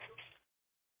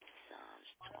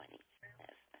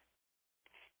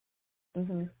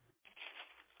 27.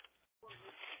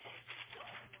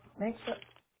 Make sure.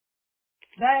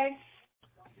 Babe.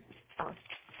 Oh.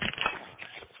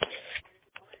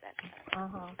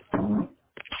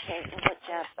 Okay, and what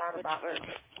chapter? Which verse?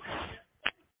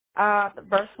 The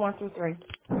verse 1 through 3.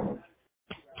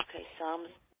 Okay, Psalms.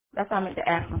 That's how I meant to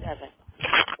ask him. 7,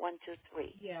 1, 2,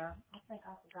 3. Yeah, I think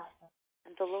I forgot that.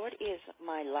 And the Lord is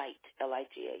my light,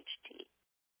 L-I-G-H-T,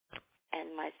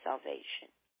 and my salvation.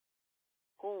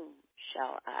 Whom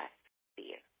shall I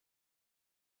fear?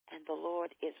 And the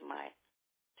Lord is my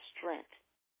strength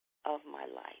of my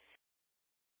life.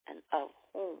 And of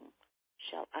whom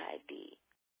shall I be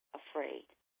afraid?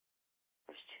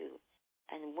 Verse 2.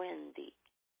 And when the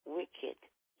wicked,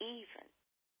 even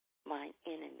mine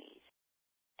enemies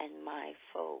and my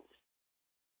foes,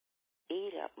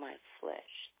 eat up my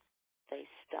flesh, they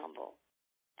stumble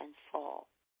and fall.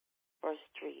 Verse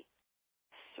 3.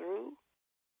 Through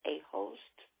a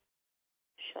host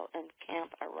shall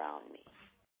encamp around me,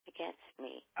 against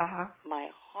me. My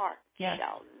heart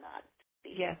shall not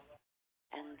fear.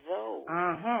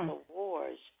 though the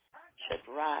wars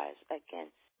should rise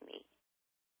against me,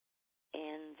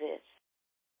 in this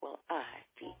will I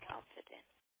be confident.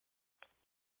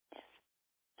 Yes,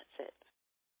 that's it.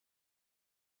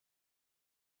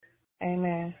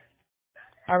 Amen.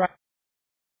 All right.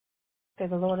 So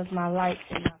the Lord is my light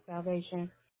and my salvation.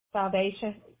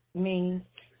 Salvation means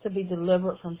to be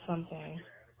delivered from something.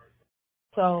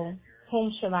 So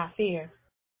whom shall I fear?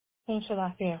 Whom shall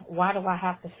I fear? Why do I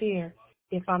have to fear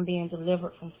if I'm being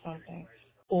delivered from something?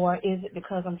 Or is it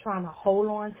because I'm trying to hold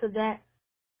on to that?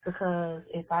 Because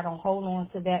if I don't hold on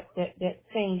to that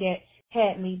thing that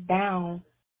had me bound,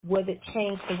 would it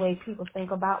change the way people think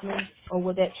about me? Or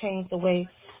would that change the way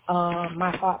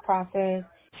my thought process?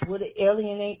 Would it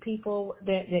alienate people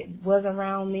that was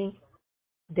around me,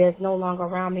 that's no longer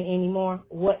around me anymore?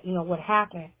 What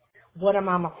happened? What am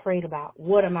I afraid about?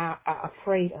 What am I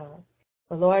afraid of?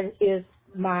 The Lord is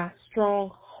my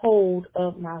stronghold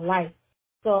of my life.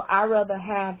 So I'd rather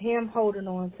have him holding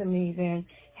on to me than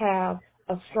have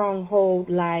a stronghold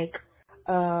like,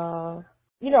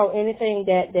 anything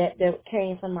that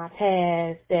came from my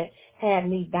past that had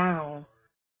me bound.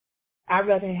 I'd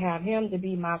rather have him to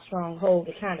be my stronghold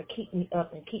to kind of keep me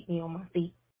up and keep me on my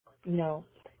feet,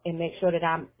 and make sure that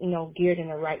I'm, geared in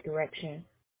the right direction.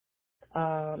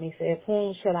 He said,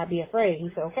 whom should I be afraid? He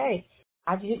said, okay,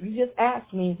 you just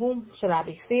asked me, whom should I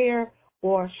be fear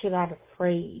or should I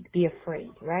be afraid,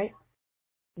 right?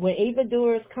 When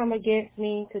evildoers come against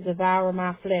me to devour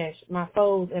my flesh, my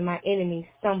foes and my enemies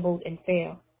stumbled and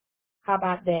fell. How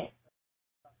about that?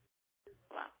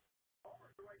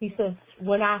 He says,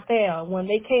 when I fell, when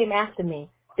they came after me,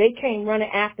 they came running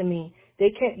after me.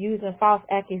 They kept using false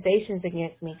accusations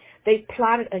against me. They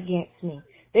plotted against me.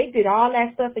 They did all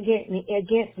that stuff against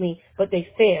me, but they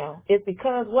failed. It's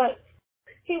because what?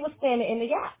 He was standing in the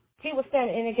gap. He was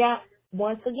standing in the gap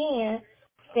once again,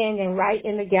 standing right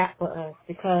in the gap for us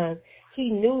because he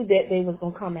knew that they was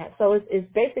going to come at. So it's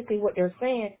basically what they're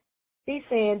saying. He's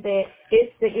saying that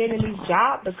it's the enemy's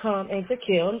job to come and to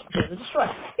kill and to destroy.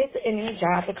 It's the enemy's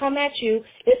job to come at you.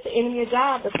 It's the enemy's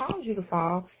job to cause you to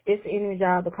fall. It's the enemy's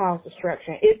job to cause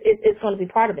destruction. It's going to be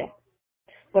part of that.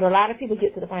 But a lot of people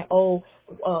get to the point,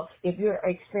 if you're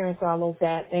experiencing all those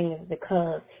bad things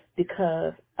because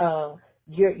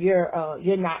you're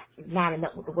not lining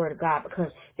up with the word of God,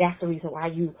 because that's the reason why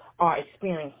you are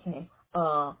experiencing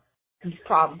these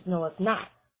problems. No, it's not.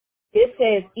 It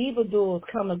says evildoers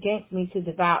come against me to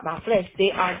devour my flesh. They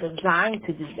are designed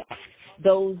to do that.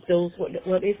 Those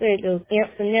what they say, those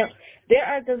imps and nymphs, they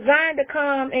are designed to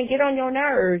come and get on your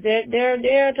nerves. They're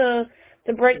there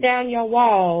to break down your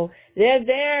wall. They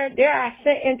are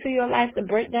sent into your life to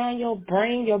break down your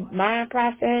brain, your mind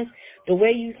process, the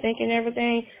way you think and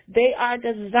everything. They are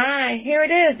designed, here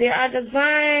it is, they are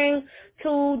designed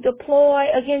to deploy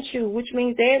against you, which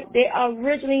means they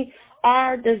originally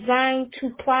are designed to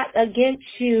plot against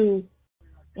you.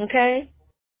 Okay?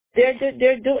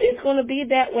 It's going to be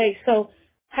that way. So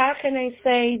how can they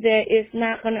say that it's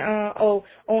not going to,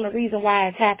 on the reason why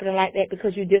it's happening like that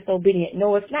because you're disobedient?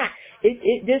 No, it's not.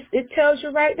 It tells you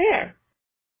right there.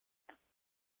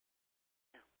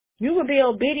 You will be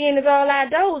obedient as all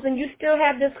outdoors and you still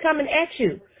have this coming at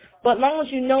you. But as long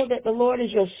as you know that the Lord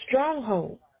is your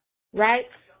stronghold, right?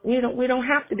 We don't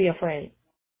have to be afraid,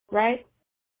 right?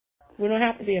 We don't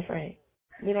have to be afraid.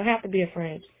 We don't have to be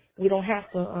afraid. We don't have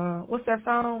to, what's that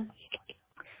song?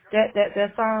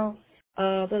 That song?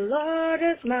 The Lord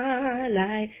is my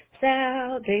light,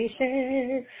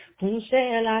 salvation. Whom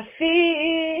shall I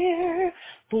fear?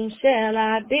 Whom shall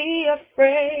I be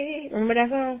afraid? Remember that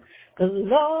song? The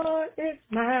Lord is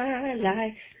my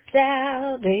light,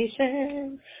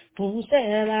 salvation. Whom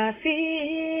shall I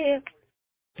fear?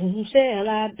 Whom shall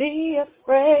I be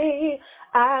afraid?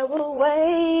 I will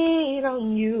wait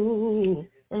on you.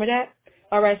 Remember that?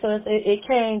 All right, so it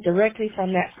came directly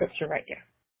from that scripture right there.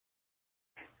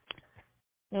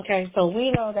 Okay, so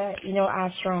we know that,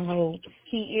 our stronghold.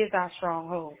 He is our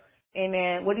stronghold.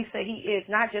 Amen. What he said, he is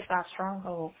not just our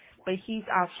stronghold, but he's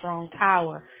our strong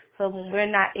tower. So when we're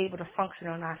not able to function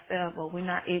on ourselves, or we're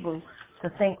not able to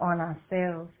think on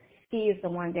ourselves, he is the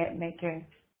one that make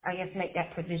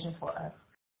that provision for us.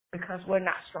 Because we're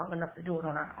not strong enough to do it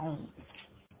on our own.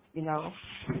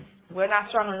 We're not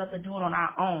strong enough to do it on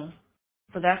our own.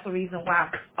 So that's the reason why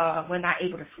we're not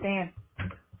able to stand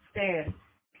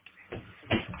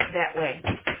that way.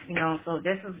 So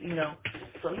this is,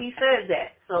 so he says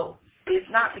that. So it's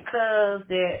not because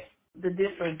that the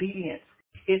disobedience.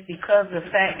 It's because of the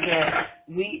fact that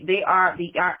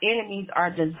our enemies are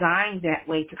designed that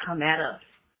way to come at us.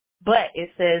 But it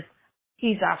says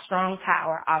he's our strong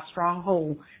tower, our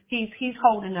stronghold. He's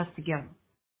holding us together.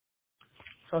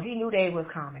 So he knew they was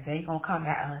coming. They gonna come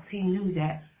at us. He knew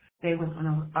that they was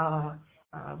gonna.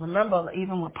 Remember,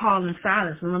 even with Paul and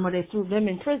Silas, remember they threw them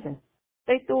in prison.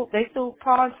 They threw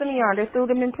Paul and Simeon. They threw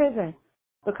them in prison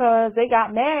because they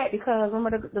got mad because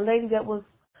remember the lady that was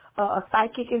a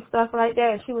psychic and stuff like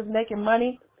that, and she was making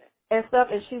money and stuff,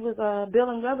 and she was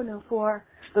billing revenue for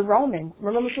the Romans.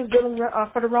 Remember she was billing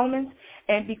for the Romans,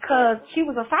 and because she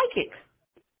was a psychic.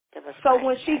 So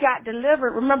when she got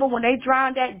delivered, remember when they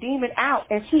drowned that demon out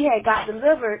and she had got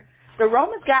delivered, the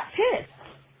Romans got pissed.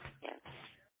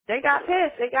 They got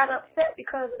pissed. They got upset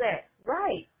because of that.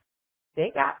 Right.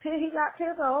 They got pissed. He got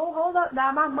pissed. Oh, hold up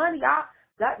now, my money.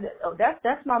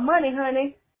 That's my money,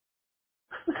 honey.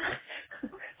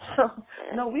 So,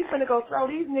 no, we finna go throw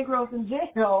these Negroes in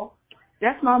jail.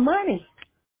 That's my money.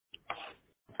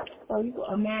 So you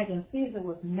can imagine Caesar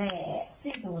was mad.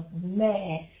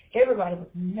 Everybody was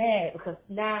mad because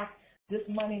now this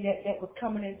money that was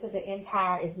coming into the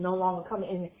empire is no longer coming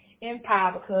in the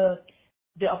empire because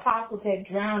the apostles had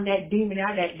drowned that demon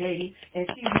out of that lady, and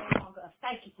she's no longer a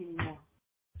psychic anymore.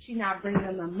 She's not bringing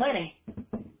them the money.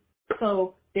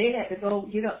 So they had to go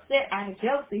get upset out of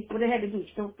jealousy. What they had to do was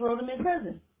throw them in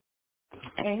prison.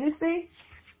 And you see,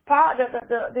 Paul, when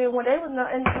they were in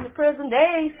the prison, they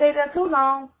ain't stayed there too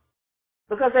long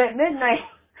because at midnight,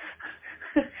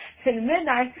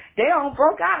 they all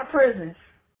broke out of prison.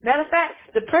 Matter of fact,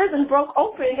 the prison broke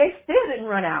open and they still didn't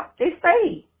run out. They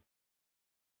stayed.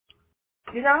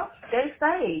 You know, they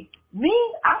stayed. Me,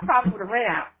 I probably would have ran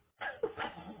out.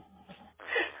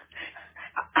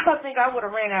 I don't think I would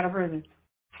have ran out of prison.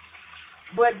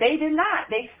 But they did not.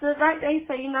 They stood right there and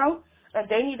said, you know,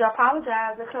 they need to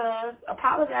apologize because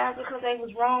they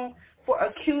was wrong for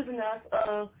accusing us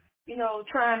of, you know,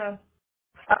 trying to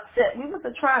upset. We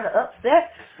wasn't trying to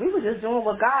upset. We were just doing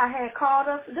what God had told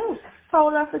us to do.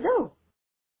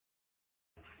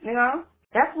 You know,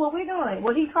 that's what we're doing.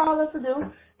 What He called us to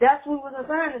do, that's what we were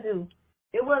designed to do.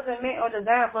 It wasn't meant or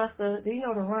designed for us to, you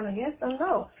know, to run against them.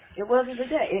 No, it wasn't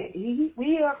today.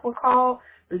 We were called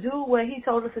to do what He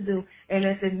told us to do, and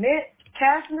if it meant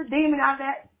casting the demon out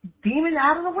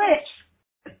of the witch,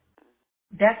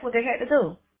 that's what they had to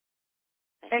do,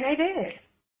 and they did.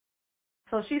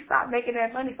 So she stopped making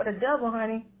that money for the devil,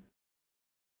 honey.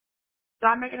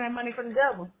 Stop making that money for the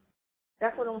devil.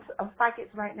 That's what them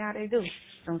psychics right now they do.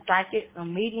 Some psychics,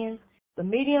 some mediums, the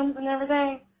mediums and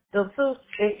everything. They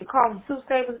call them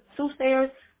soothsayers.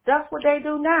 That's what they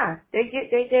do now.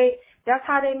 That's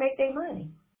how they make their money.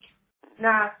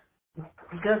 Now,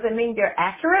 does it mean they're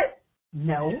accurate?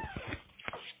 No.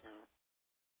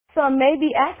 Some may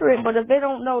be accurate, but if they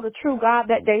don't know the true God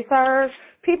that they serve,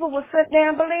 people will sit there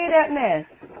and believe that mess.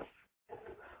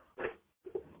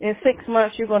 In 6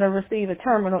 months, you're going to receive a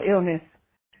terminal illness.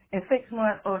 In 6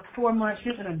 months or 4 months,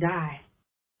 you're going to die.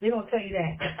 They're going to tell you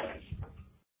that.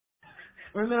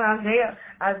 Remember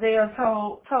Isaiah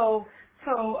told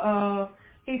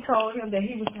him that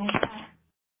he was going to die.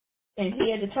 And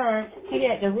he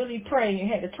had to really pray and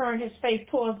had to turn his face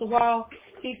towards the wall.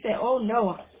 He said, oh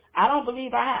no, I don't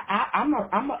believe I'm an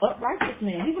uprighteous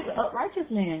man. He was an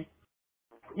uprighteous man.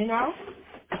 You know?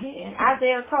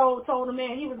 Isaiah told the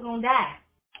man he was going to die.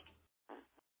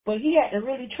 But he had to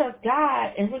really trust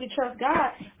God.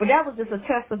 But that was just a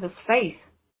test of his faith.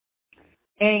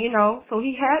 And, you know, so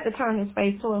he had to turn his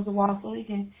face towards the wall so he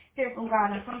can hear from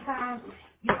God. And sometimes,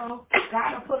 you know,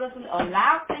 God will put us in,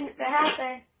 allow things to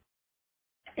happen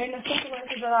in the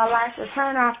situations of our life to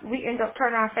we end up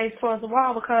turning our face towards the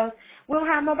wall because we don't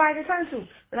have nobody to turn to.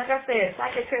 But like I said,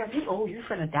 psychic tells you, oh, you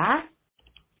finna die?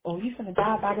 Oh, you finna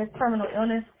die by this terminal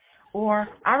illness? Or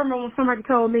I remember when somebody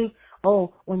told me,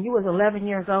 oh, when you was 11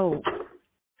 years old.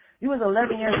 You was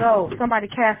 11 years old. Somebody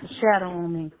cast a shadow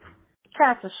on me.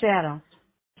 Cast a shadow.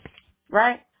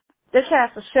 Right? They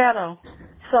cast a shadow.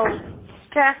 So,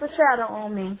 cast a shadow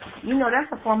on me. You know,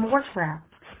 that's a form of witchcraft.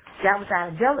 That was out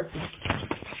of jealousy.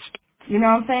 You know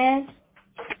what I'm saying?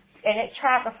 And it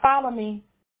tried to follow me.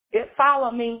 It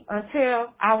followed me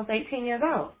until I was 18 years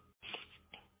old.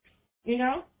 You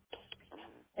know?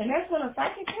 And that's when a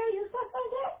psychic tell you stuff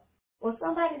like that. Or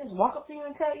somebody just walk up to you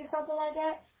and tell you something like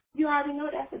that. You already know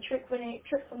that's a trick from the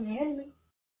enemy.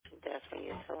 That's when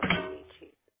you're so happy,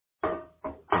 Jesus.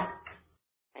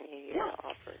 And you get the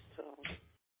offers to them.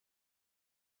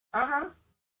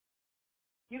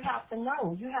 You have to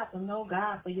know. You have to know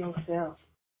God for yourself.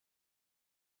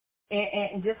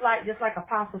 And just like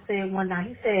Apostle said one night,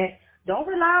 he said, don't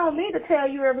rely on me to tell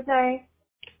you everything.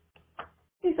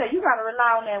 He said, you got to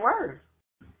rely on that word.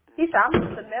 He said, I'm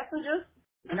just a messenger,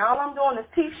 and all I'm doing is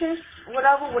teaching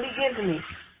whatever what he gives me.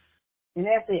 And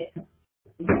that's it.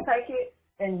 You take it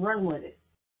and run with it.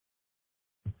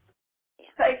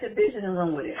 take the vision and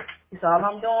run with it. So all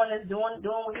I'm doing is doing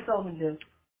what you told me to do.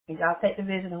 And y'all take the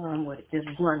vision and run with it. Just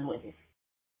run with it.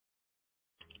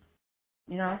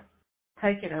 You know?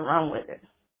 Take it and run with it.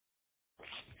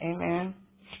 Amen.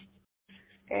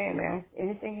 Amen.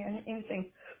 Anything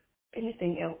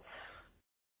else?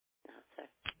 No, sir.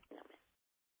 No, ma'am.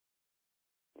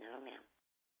 No, ma'am.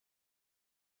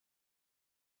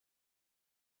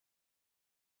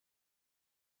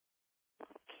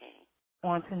 Okay.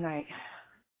 On tonight.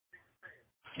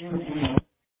 Amen.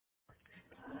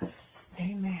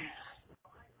 Amen.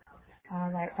 All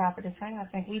right, Prophetess Hank, I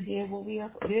think we did what we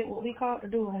called to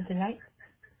do on tonight.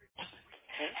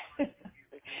 Okay. We're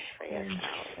going to pray us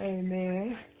out.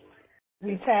 Amen.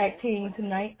 We tag team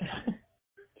tonight.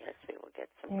 Yes, we will get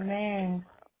some Amen.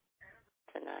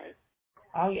 rest tonight.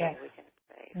 Oh, yes. So we can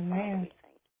pray. Amen. Father, we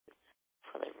thank you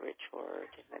for the rich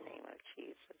word in the name of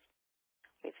Jesus.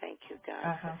 We thank you,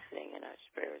 God, for sitting in our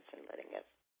spirits and letting us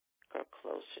grow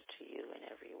closer to you in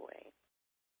every way.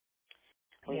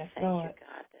 We thank you,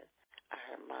 God, that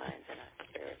our minds and our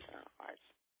spirits and our hearts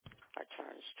are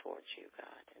turned towards you,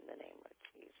 God, in the name of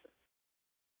Jesus.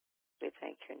 We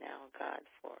thank you now, God,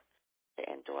 for the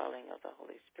indwelling of the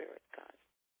Holy Spirit, God,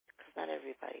 because not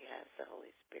everybody has the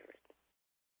Holy Spirit.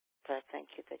 But I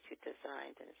thank you that you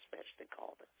designed and especially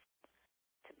called us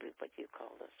to be what you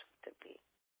called us to be.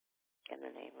 In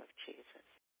the name of Jesus,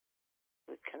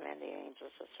 we command the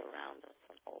angels to surround us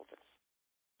and hold us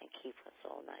and keep us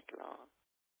all night long.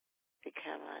 We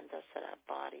command us that our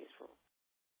bodies will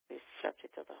be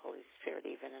subject to the Holy Spirit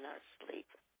even in our sleep.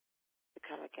 We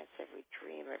come against every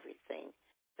dream, everything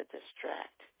that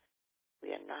distract.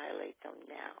 We annihilate them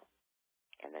now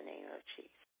in the name of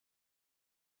Jesus.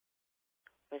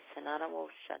 We spend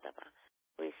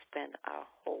our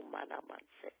whole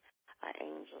manamanse, our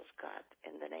angels, God,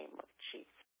 in the name of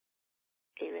Jesus.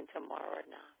 Even tomorrow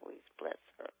now, we bless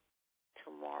her.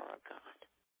 Tomorrow, God,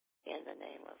 in the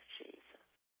name of Jesus.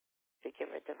 We give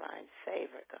her divine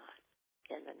favor, God,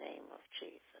 in the name of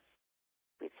Jesus.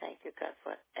 We thank you, God,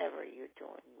 for whatever you're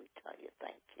doing. We tell you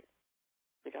thank you.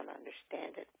 We don't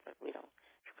understand it, but we don't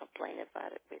complain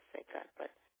about it. We say, God,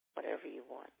 but whatever you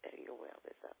want, that your will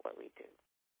is what we do.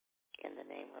 In the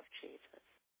name of Jesus.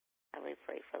 And we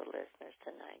pray for the listeners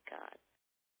tonight, God.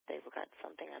 They've got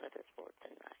something out of this word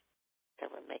tonight that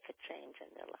will make a change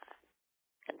in their lives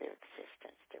and their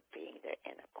existence, their being, their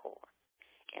inner core.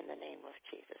 In the name of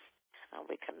Jesus.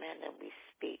 We command and we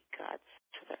speak, God,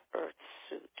 to the earth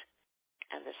suit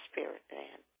and the spirit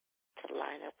man to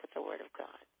line up with the word of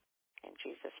God. In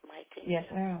Jesus' mighty name. Yes,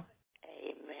 ma'am.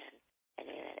 Amen. And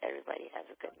amen. Everybody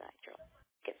have a good night, Joe.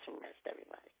 Get some rest,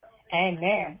 everybody.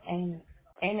 Amen.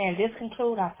 Amen. This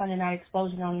concludes our Sunday night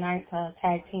explosion on night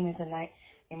tag teaming tonight.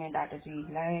 Amen. Dr. G.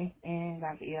 Lane and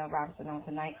Dr. E.L. Robinson on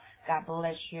tonight. God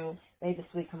bless you. May the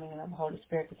sweet communion of the Holy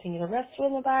Spirit continue to rest,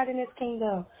 rule, and abide in His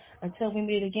kingdom until we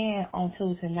meet again on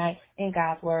Tuesday night in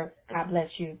God's Word. God bless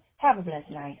you. Have a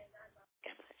blessed night.